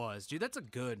tight. That was. Dude, that's a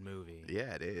good movie.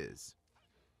 Yeah, it is.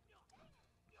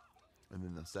 And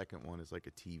then the second one is like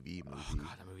a TV movie. Oh,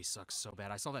 God, that movie sucks so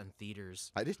bad. I saw that in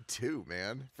theaters. I did too,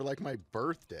 man. For like my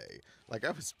birthday. Like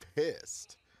I was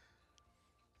pissed.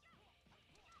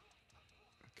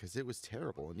 Because it was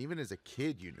terrible. And even as a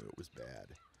kid, you knew it was bad.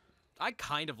 I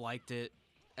kind of liked it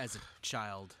as a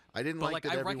child. I didn't But like like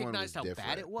that I everyone recognized was how different.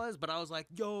 bad it was, but I was like,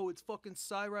 yo, it's fucking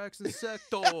Cyrax and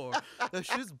Sector. That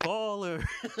shit's baller.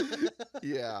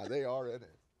 Yeah, they are in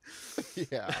it.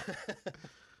 Yeah.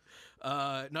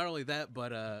 Not only that,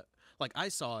 but like I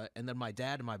saw it, and then my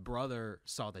dad and my brother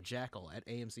saw The Jackal at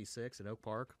AMC 6 in Oak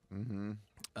Park. Mm-hmm.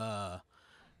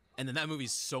 And then that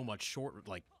movie's so much shorter.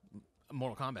 Like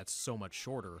Mortal Kombat's so much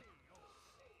shorter.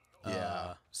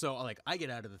 Yeah. So like I get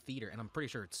out of the theater, and I'm pretty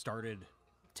sure it started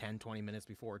 10, 20 minutes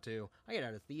before too. I get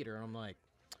out of the theater, and I'm like,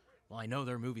 well, I know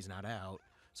their movie's not out.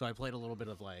 So I played a little bit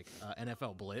of like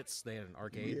NFL Blitz. They had an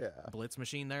arcade Blitz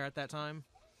machine there at that time.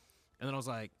 And then I was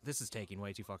like, this is taking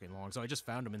way too fucking long. So I just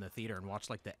found him in the theater and watched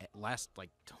like the last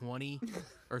like 20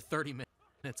 or 30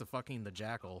 minutes of fucking The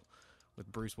Jackal.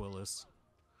 with Bruce Willis.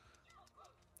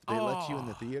 They let you in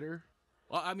the theater?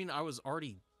 Well, I mean, I was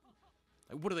already.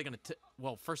 What are they going to?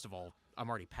 Well, first of all, I'm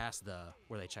already past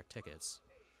where they check tickets.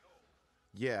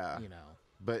 Yeah. You know.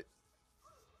 But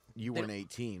you weren't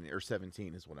 18 or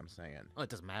 17 is what I'm saying. Oh, it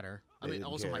doesn't matter. I They mean,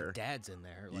 didn't also care. my dad's in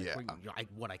there. Like, Yeah.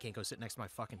 I can't go sit next to my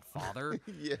fucking father?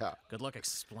 Yeah. Good luck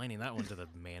explaining that one to the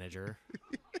manager.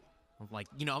 I'm like,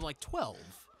 I'm like 12.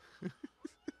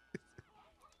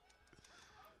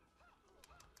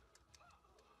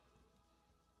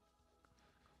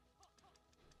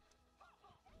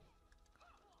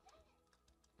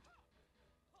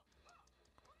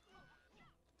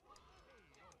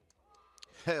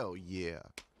 Hell yeah.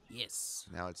 Yes.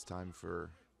 Now it's time for,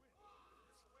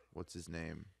 what's his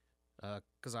name?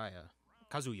 Kazuya.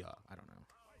 I don't know.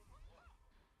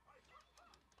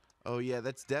 Oh yeah,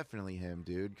 that's definitely him,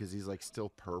 dude, because he's like still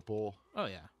purple. Oh,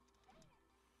 yeah.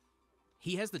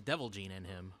 He has the devil gene in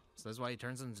him, so that's why he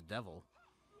turns into devil.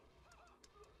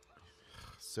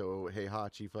 So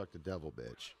Heihachi fucked a devil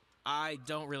bitch. I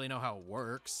don't really know how it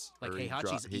works. Like, Or he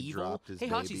Heihachi's he evil. dropped his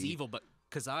Heihachi's baby. evil, but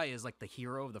Kazuya is like the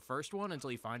hero of the first one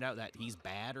until you find out that he's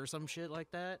bad or some shit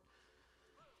like that.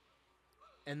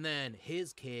 And then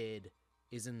his kid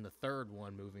is in the third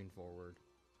one moving forward.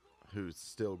 Who's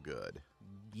still good.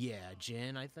 Yeah,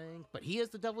 Jin, I think. But he has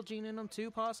the devil gene in him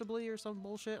too, possibly, or some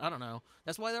bullshit. I don't know.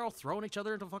 That's why they're all throwing each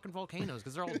other into fucking volcanoes,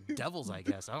 because they're all devils, I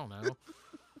guess. I don't know.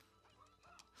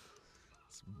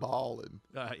 It's ballin'.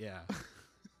 Yeah.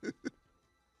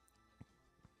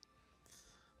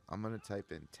 I'm going to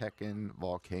type in Tekken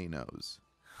volcanoes.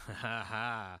 Ha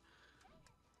ha.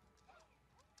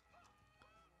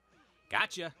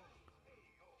 Gotcha.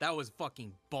 That was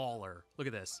fucking baller. Look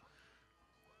at this.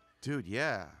 Dude,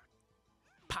 yeah.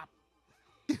 Pop.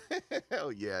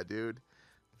 Hell yeah, dude.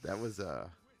 That was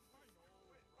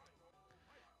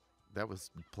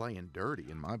playing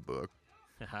dirty in my book.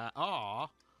 Aw.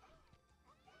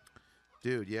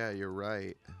 Dude, yeah, you're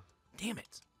right. Damn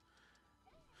it.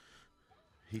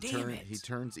 He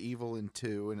turns evil in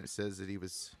 2, and it says that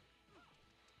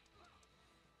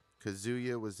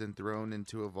Kazuya was enthroned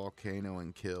into a volcano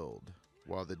and killed,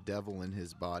 while the devil in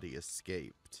his body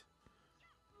escaped.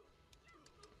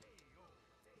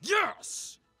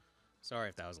 Yes! Sorry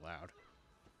if that was loud.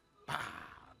 Bah!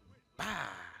 Bah!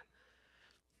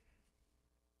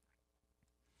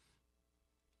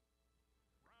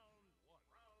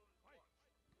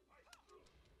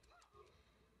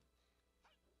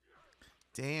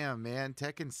 Damn, man.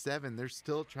 Tekken 7, they're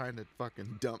still trying to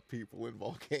fucking dump people in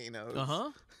volcanoes.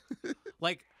 Uh-huh.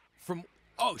 Like,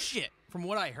 oh, shit. From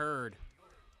what I heard,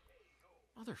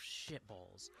 they're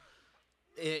shitballs.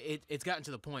 It's gotten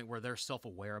to the point where they're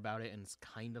self-aware about it, and it's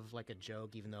kind of like a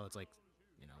joke, even though it's like,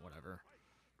 whatever.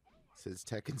 It says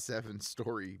Tekken 7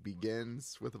 story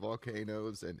begins with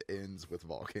volcanoes and ends with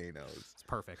volcanoes. It's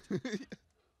perfect.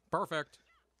 Perfect.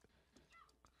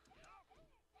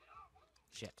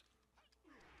 Shit.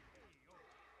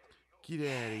 Get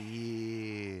out of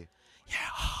here. Yeah.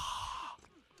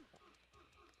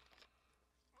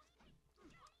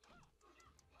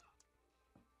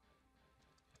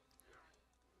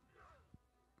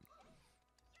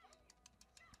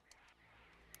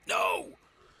 No!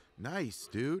 Nice,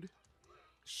 dude.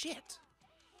 Shit.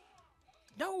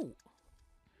 No.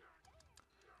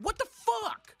 What the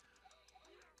fuck?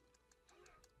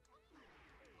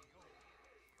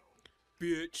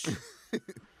 Bitch.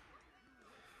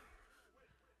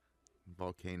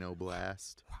 Volcano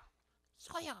blast.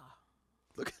 Soya.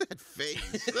 Look at that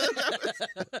face.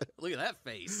 Look at that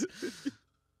face.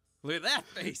 Look at that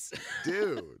face.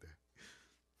 Dude.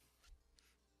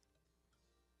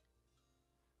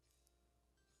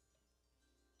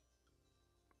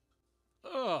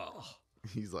 Oh.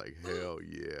 He's like, hell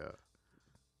yeah.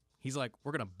 He's like,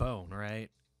 we're gonna bone, right?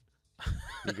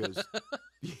 He goes,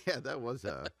 yeah, that was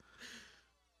a...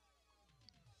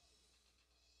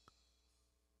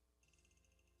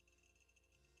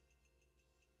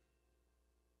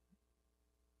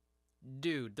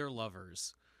 Dude, they're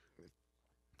lovers.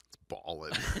 It's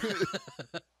ballin'.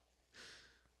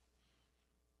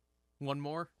 One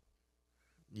more?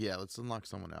 Yeah, let's unlock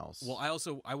someone else. Well,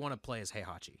 I want to play as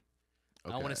Heihachi.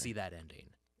 I want to see that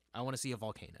ending. I want to see a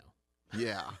volcano.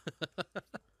 Yeah.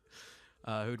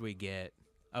 Who'd we get?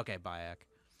 Okay, Bayek.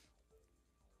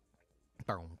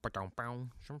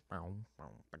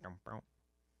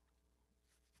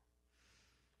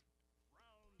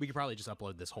 We could probably just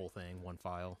upload this whole thing, one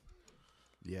file.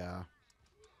 Yeah.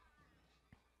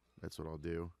 That's what I'll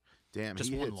do. Damn,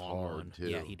 Just he one hits long hard, one. too.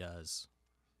 Yeah, he does.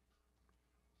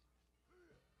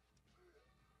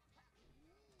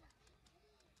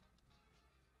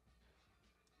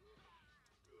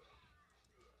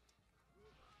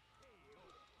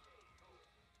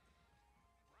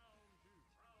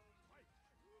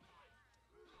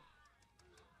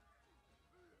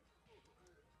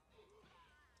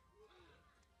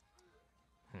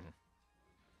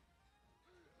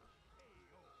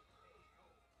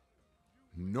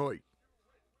 Night.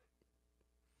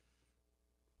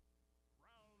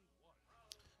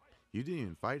 You didn't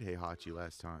even fight Heihachi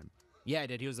last time. Yeah, I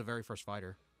did. He was the very first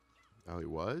fighter. Oh, he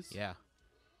was? Yeah.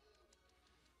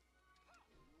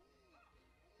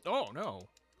 Oh, no.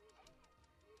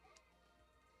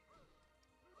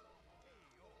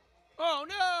 Oh,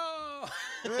 no!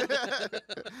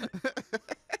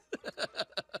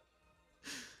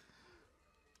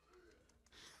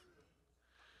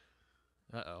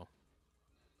 Uh-oh.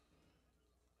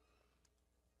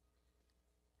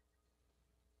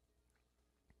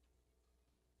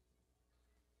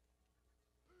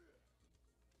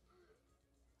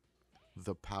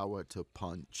 The power to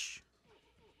punch.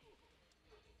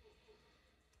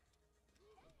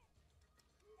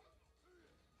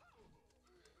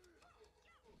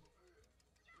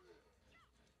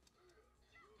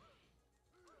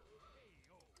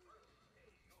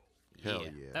 Hell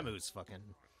yeah. That move's fucking...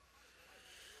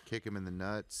 Kick him in the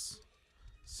nuts.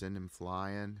 Send him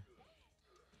flying.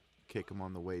 Kick him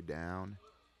on the way down.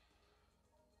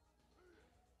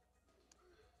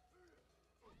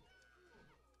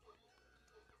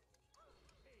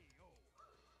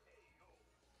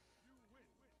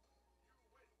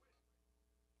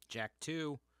 Jack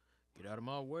 2. Get out of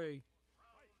my way.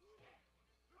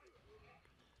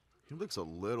 He looks a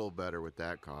little better with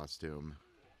that costume.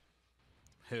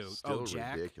 Who? Still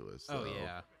Jack? ridiculous, though. Oh,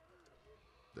 yeah.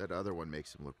 That other one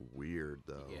makes him look weird,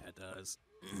 though. Yeah, it does.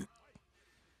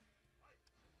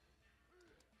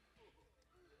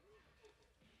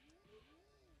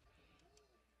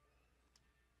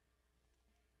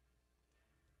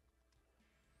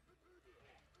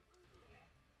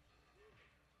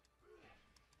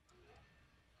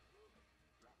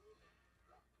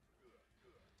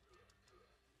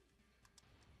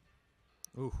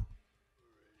 Ooh.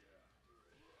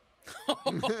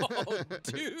 Oh,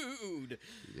 dude.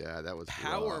 Yeah, that was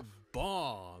Power rough.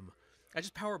 bomb. I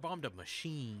just power bombed a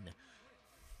machine.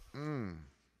 Mm.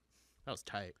 That was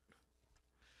tight.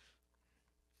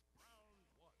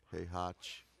 Hey,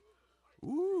 Hotch.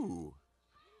 Ooh.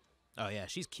 Oh, yeah,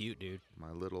 she's cute, dude.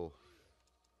 My little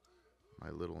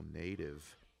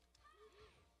native.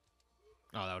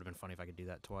 Oh, that would have been funny if I could do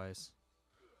that twice.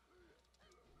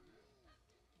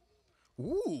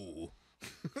 Ooh.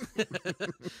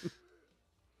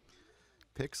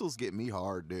 Pixels get me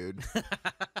hard, dude.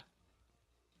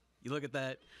 You look at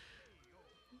that.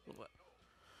 What?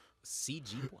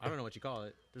 CG? I don't know what you call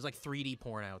it. There's like 3D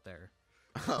porn out there.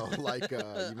 Oh, like you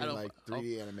mean like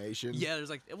 3D animation? Yeah, there's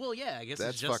like, well, yeah, I guess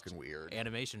That's it's just fucking weird.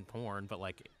 animation porn, but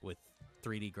like with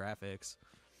 3D graphics.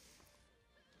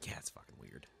 Yeah, it's fucking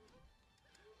weird.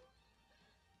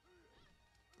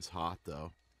 It's hot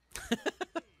though.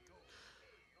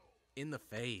 In the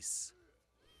face.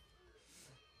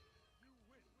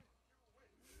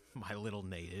 My little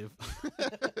native.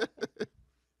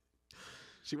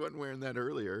 She wasn't wearing that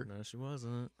earlier. No, she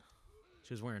wasn't.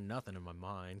 She was wearing nothing in my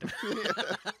mind.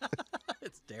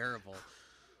 It's terrible.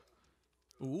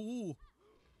 Ooh.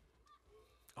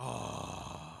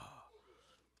 Oh.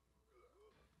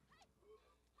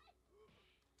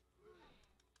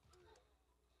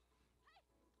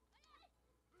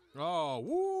 Oh,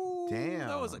 woo. Damn.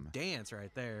 That was a dance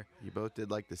right there. You both did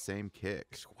like the same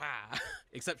kicks. Wow.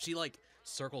 Except she like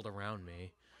circled around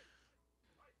me.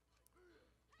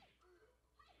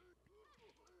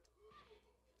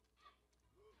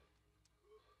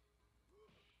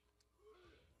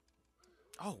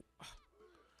 Oh.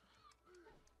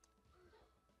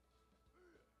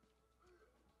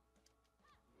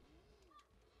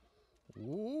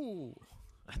 Ooh.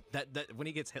 That when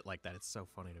he gets hit like that, it's so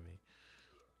funny to me.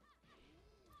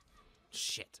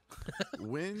 Shit.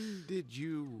 When did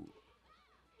you...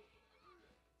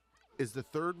 Is the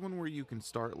third one where you can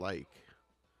start, like,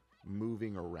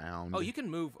 moving around? Oh, you can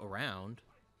move around.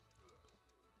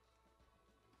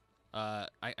 I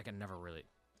can never really...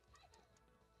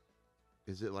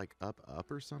 Is it, like, up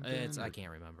or something? I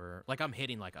can't remember. Like, I'm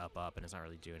hitting, like, up, and it's not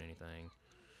really doing anything.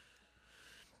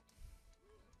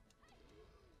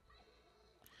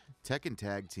 Tekken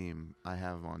Tag Team I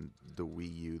have on the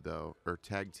Wii U, though. Or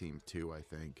Tag Team 2, I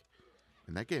think.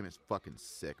 And that game is fucking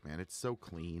sick, man. It's so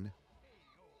clean.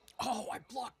 Oh, I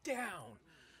blocked down!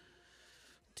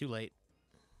 Too late.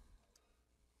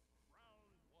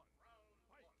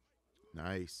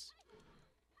 Nice.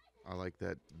 I like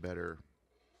that better.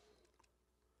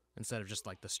 Instead of just,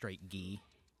 like, the straight gi.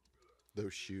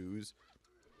 Those shoes.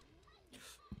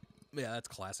 Yeah, that's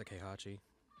classic Heihachi.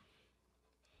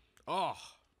 Oh!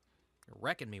 You're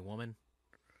wrecking me, woman.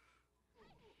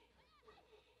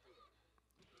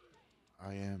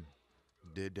 I am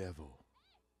the devil.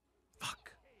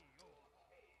 Fuck.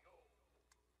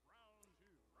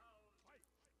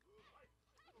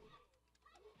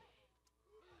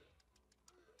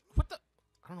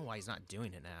 why he's not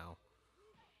doing it now.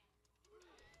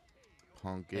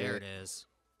 Punk There it. it is.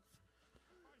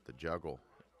 The juggle.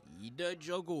 The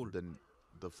juggle.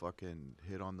 The fucking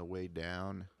hit on the way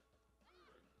down.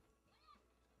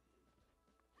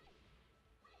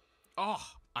 Oh,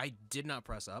 I did not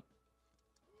press up.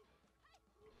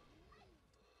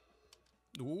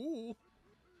 Ooh.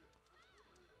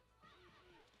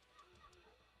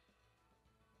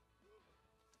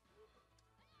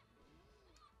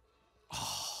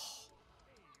 Oh.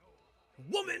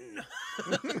 Woman!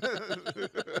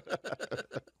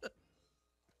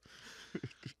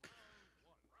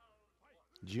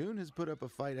 June has put up a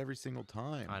fight every single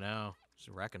time. I know. She's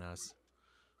wrecking us.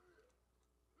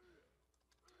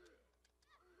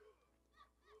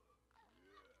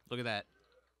 Look at that.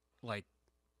 Like,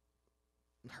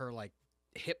 her, like,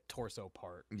 hip torso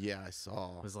part. Yeah, I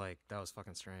saw. Was like, that was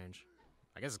fucking strange.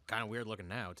 I guess it's kind of weird looking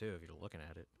now, too, if you're looking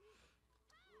at it.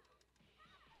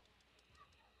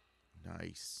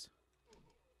 Nice.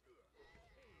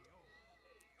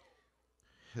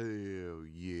 Hell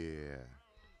yeah.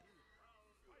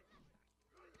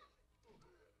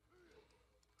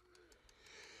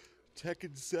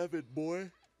 Tekken 7, boy.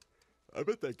 I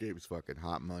bet that game's fucking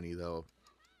hot money, though.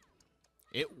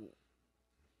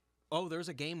 Oh, there's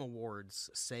a Game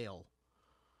Awards sale.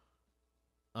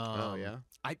 Oh, yeah?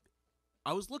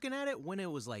 I was looking at it when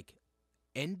it was, like,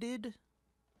 ended.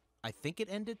 I think it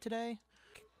ended today.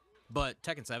 But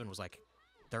Tekken 7 was, like,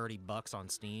 $30 on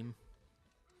Steam.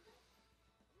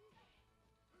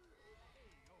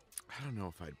 I don't know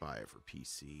if I'd buy it for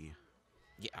PC.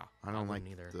 Yeah, I don't like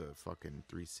wouldn't either. the fucking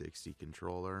 360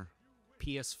 controller.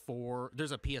 PS4.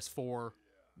 There's a PS4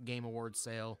 Game Awards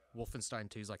sale. Wolfenstein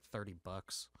 2 is like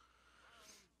 $30.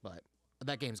 But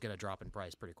that game's going to drop in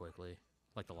price pretty quickly.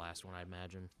 Like the last one, I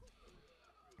imagine.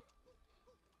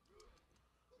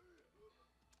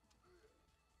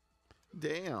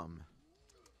 Damn.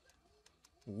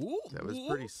 Ooh, That was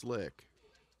pretty slick.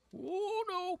 Oh,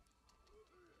 no.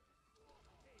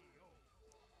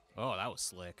 Oh, that was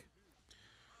slick.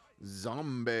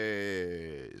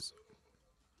 Zombies.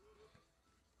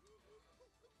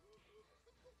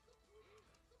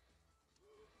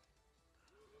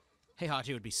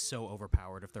 Heihachi would be so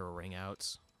overpowered if there were ring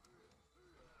outs.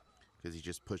 Because he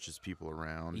just pushes people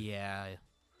around. Yeah.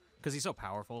 Because he's so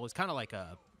powerful. It's kind of like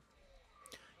a...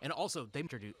 And also, they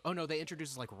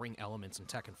introduced like ring elements in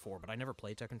Tekken 4, but I never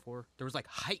played Tekken 4. There was like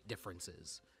height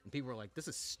differences. And people were like, this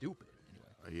is stupid.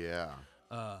 Anyway. Yeah.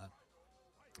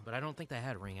 But I don't think they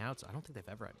had ring outs. I don't think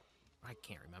they've ever had... I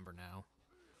can't remember now.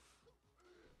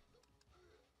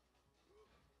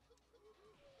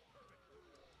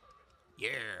 Yeah.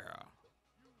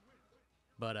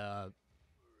 But,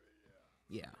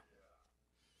 yeah.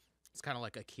 It's kind of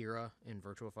like Akira in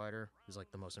Virtua Fighter. He's like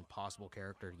the most impossible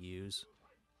character to use.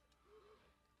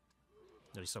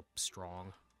 That he's so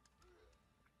strong.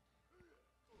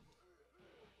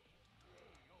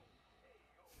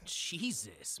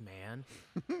 Jesus, man.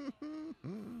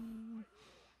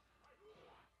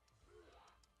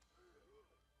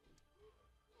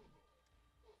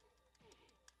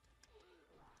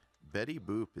 Betty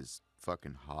Boop is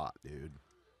fucking hot, dude.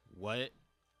 What?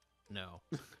 No.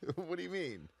 What do you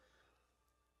mean?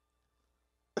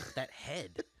 That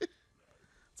head.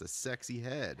 It's a sexy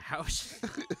head. How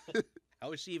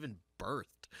is she even birthed?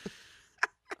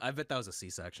 I bet that was a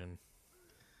C-section.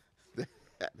 That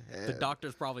head. The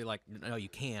doctor's probably like, no, you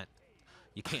can't.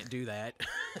 You can't do that.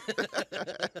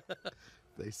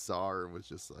 They saw her and was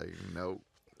just like, nope.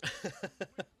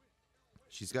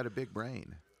 She's got a big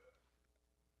brain.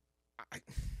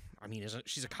 I mean,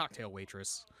 she's a cocktail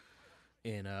waitress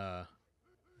in I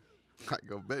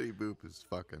go, Betty Boop is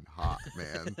fucking hot,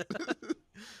 man.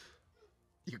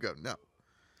 You go, no.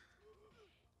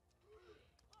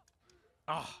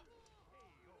 Ah.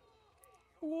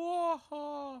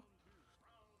 Whoa.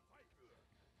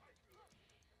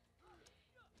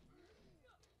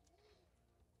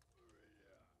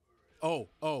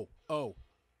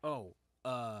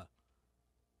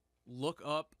 Look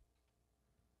up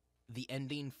the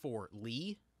ending for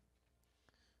Lee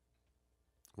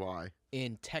Why?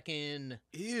 in Tekken.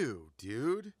 Ew,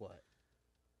 dude. What?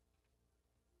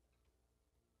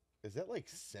 Is that like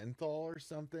Synthol or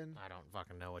something? I don't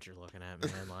fucking know what you're looking at,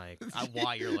 man. Like,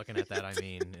 why you're looking at that, I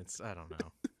mean, I don't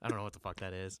know. I don't know what the fuck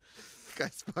that is.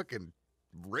 Guy's fucking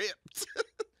ripped.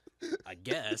 I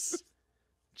guess.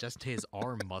 Just his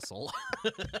arm muscle.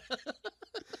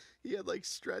 He had like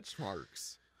stretch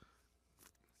marks.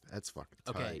 That's fucking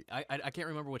tight. Okay, I can't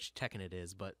remember which Tekken it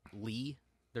is, but Lee,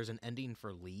 there's an ending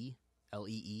for Lee,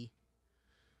 Lee.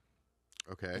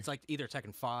 Okay. It's like either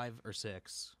Tekken 5 or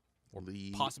 6. or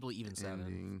Lead possibly even 7.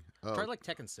 ending. Oh, Try like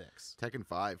Tekken 6. Tekken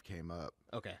 5 came up.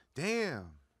 Okay.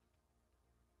 Damn.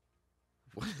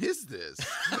 What is this?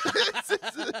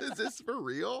 Is this for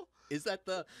real? Is that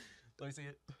the? Let me see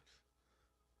it.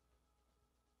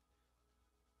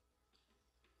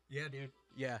 Yeah, dude.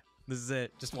 Yeah, this is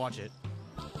it. Just watch it.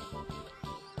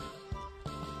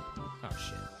 Oh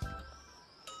shit.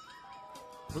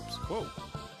 Oops. Whoa.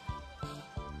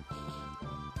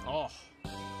 Oh.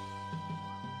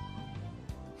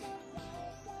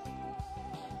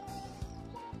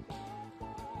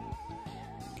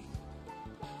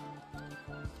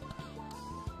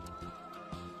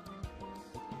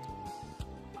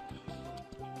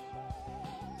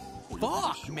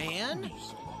 Fuck, man.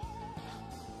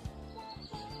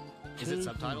 Is it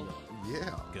subtitled?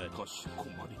 Yeah. Good. かしこ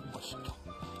まりました。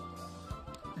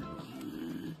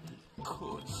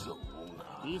小僧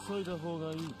が。急いだ方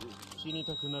がいい。死に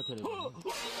たくなければ。Fuck.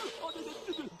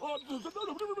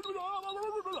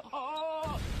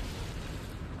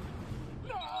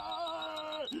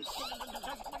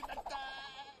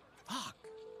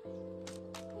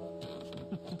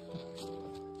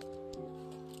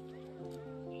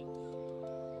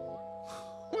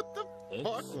 What the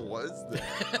fuck was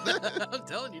that? I'm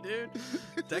telling you, dude.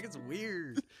 Tekken's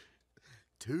weird.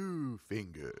 2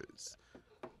 fingers.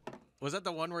 Was that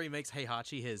the one where he makes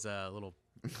Heihachi his little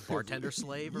bartender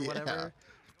slave or Yeah. whatever?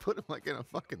 Put him like in a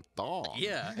fucking thong.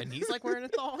 Yeah, and he's like wearing a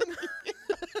thong.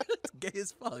 It's gay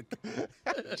as fuck.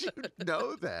 How'd you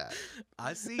know that?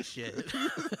 I see shit.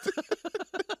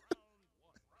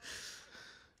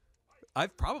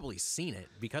 I've probably seen it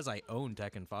because I own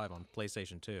Tekken 5 on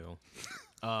PlayStation 2.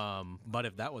 But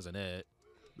if that wasn't it,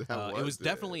 it was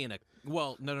definitely in a...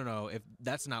 Well, no. If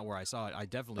that's not where I saw it, I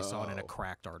definitely saw it in a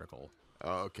Cracked article.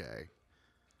 Okay.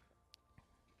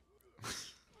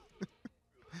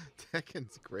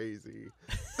 Tekken's crazy.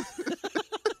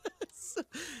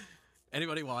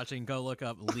 Anybody watching, go look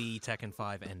up Lee Tekken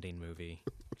 5 ending movie.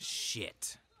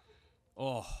 Shit.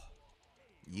 Oh.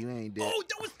 You ain't dead. Oh,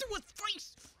 that was through his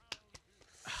face!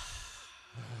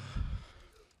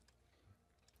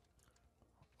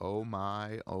 Oh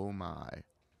my, oh my.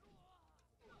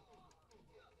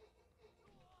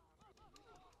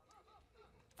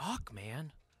 Fuck,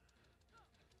 man.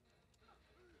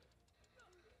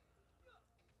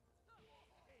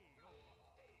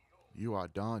 You are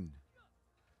done.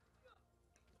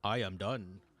 I am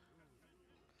done.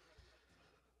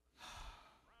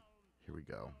 Here we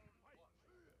go.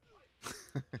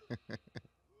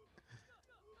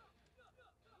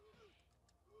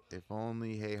 If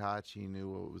only Heihachi knew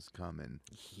what was coming.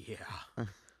 Yeah.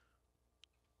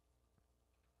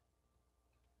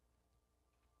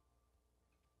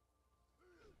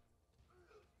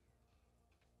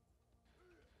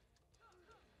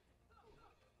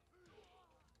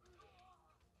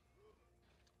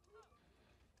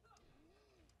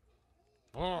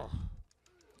 Oh.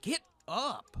 Get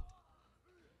up.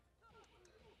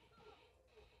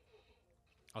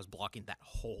 I was blocking that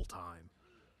whole time.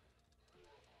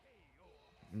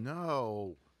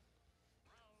 No.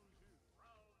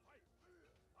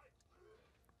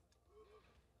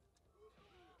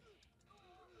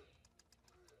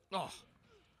 Oh.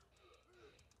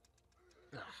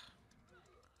 Ugh.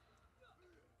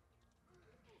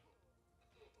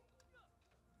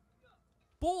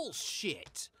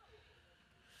 Bullshit.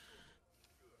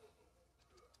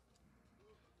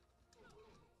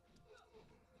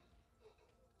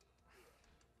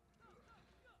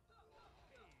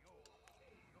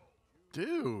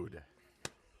 Dude.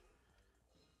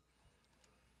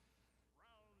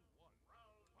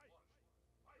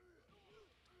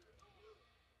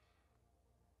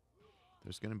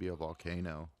 There's going to be a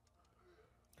volcano.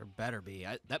 There better be.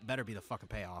 That better be the fucking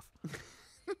payoff.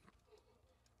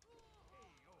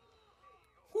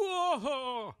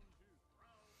 Whoa!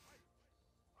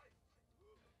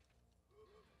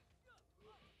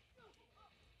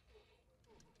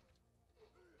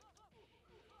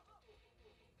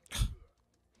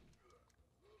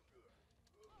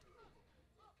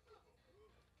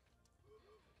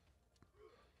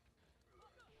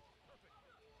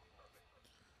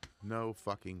 No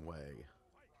fucking way.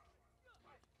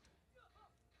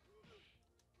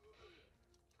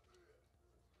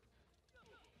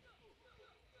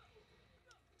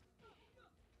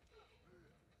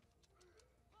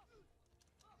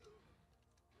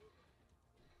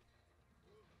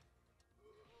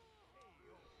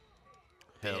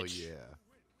 Hell Bitch. yeah.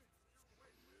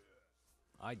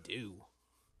 I do.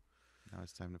 Now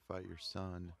it's time to fight your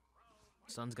son.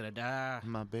 Son's gonna die.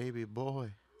 My baby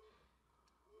boy.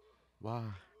 Why?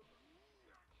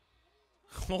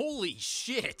 Holy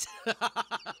shit!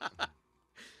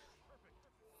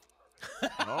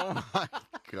 Oh my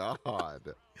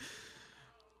god.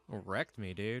 Wrecked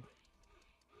me, dude.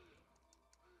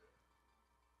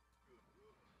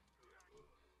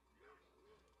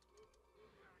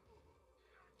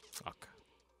 Fuck.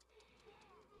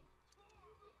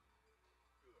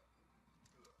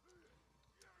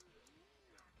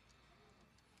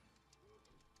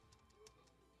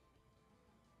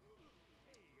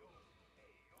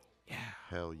 Yeah.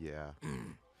 Hell yeah.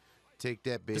 Take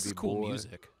that, baby boy. This is cool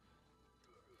music.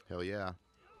 Hell yeah.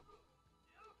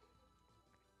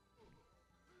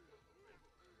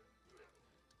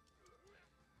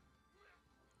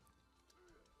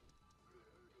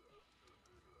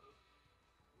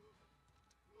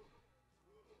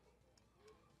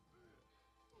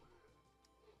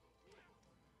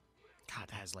 God,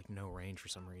 that has like no range for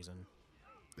some reason.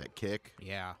 That kick?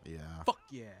 Yeah. Yeah. Fuck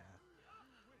yeah.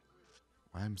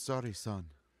 I'm sorry, son.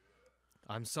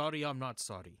 I'm sorry, I'm not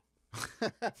sorry.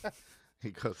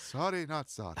 He goes, sorry, not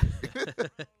sorry.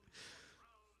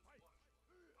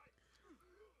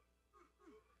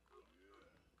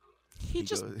 He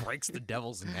just breaks the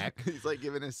devil's neck. He's like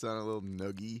giving his son a little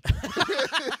noogie.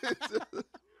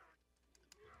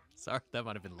 Sorry, that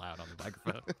might have been loud on the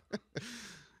microphone.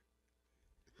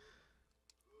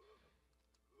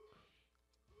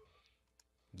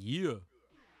 Yeah.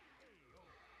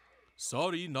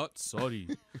 Sorry, not sorry.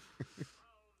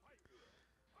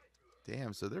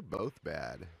 Damn, so they're both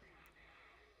bad.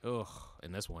 Ugh,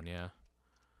 in this one, yeah.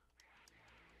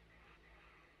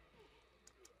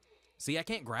 See, I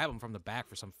can't grab him from the back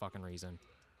for some fucking reason.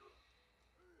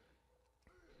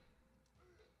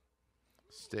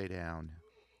 Stay down.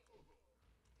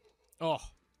 Oh,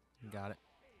 got it.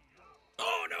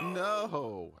 Oh, no!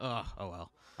 No! Oh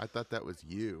well. I thought that was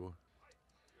you.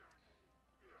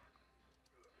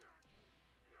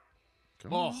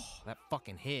 Come on. Oh, that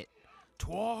fucking hit.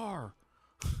 Twar!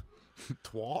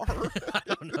 Twar? I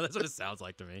don't know, that's what it sounds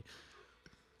like to me.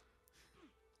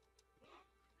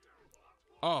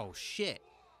 Oh, shit.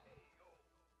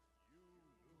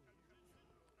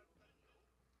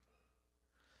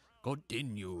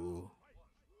 Continue.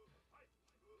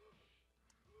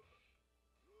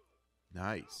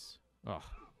 Nice. Oh.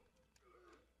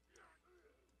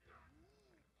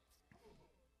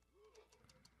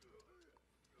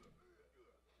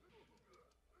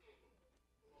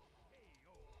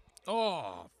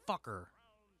 Oh, fucker.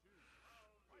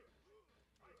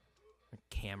 The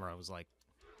camera was like...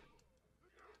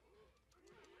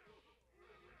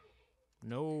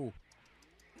 No.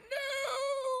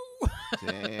 No!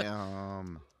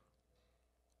 Damn.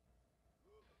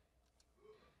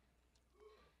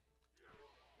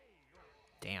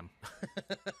 Damn.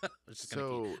 I was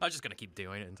So, just gonna keep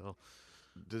doing it until...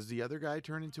 does the other guy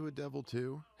turn into a devil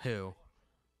too? Who?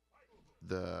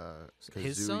 The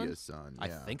His son? Kazuya's son. I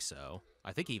Yeah. think so.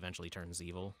 I think he eventually turns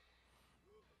evil.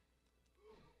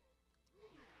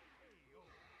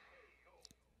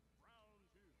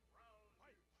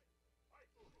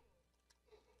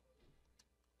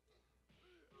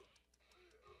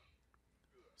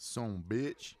 Son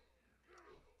bitch.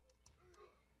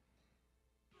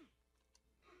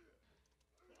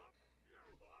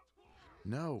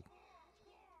 No.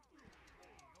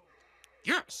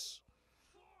 Yes!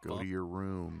 Go Well. to your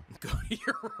room. Go to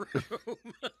your room.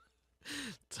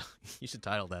 You should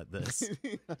title that this.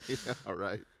 Yeah, all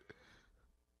right.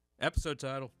 Episode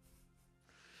title.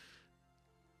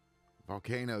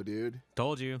 Volcano, dude.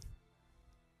 Told you.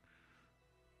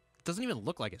 Doesn't even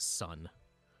look like his son.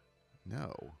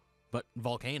 No. But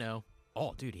Volcano.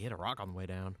 Oh, dude, he hit a rock on the way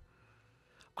down.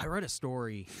 I read a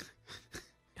story.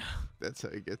 That's how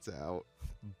he gets out.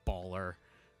 Baller.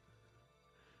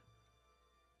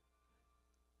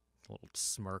 A little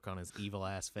smirk on his evil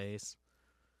ass face.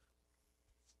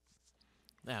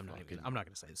 Nah, I'm not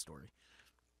gonna say the story.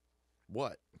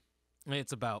 What?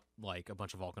 It's about like a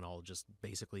bunch of volcanologists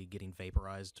basically getting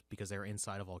vaporized because they were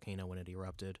inside a volcano when it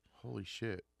erupted. Holy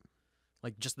shit.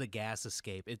 Like just the gas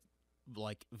escape, it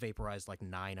like vaporized like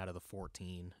 9 out of the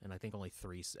 14, and I think only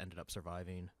 3 ended up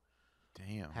surviving.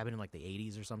 Damn. Happened in like the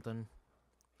 80s or something.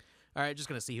 All right, just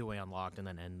gonna see who we unlocked and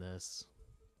then end this.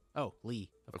 Oh, Lee,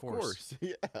 of course.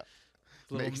 Yeah.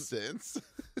 Little- Makes sense.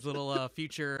 Little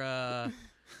future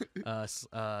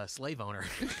slave owner.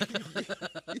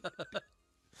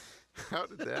 How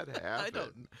did that happen? I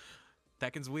don't.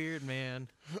 Tekken's weird, man.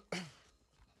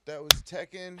 That was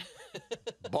Tekken.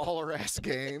 Baller ass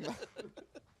game.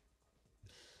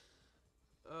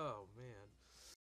 Oh man.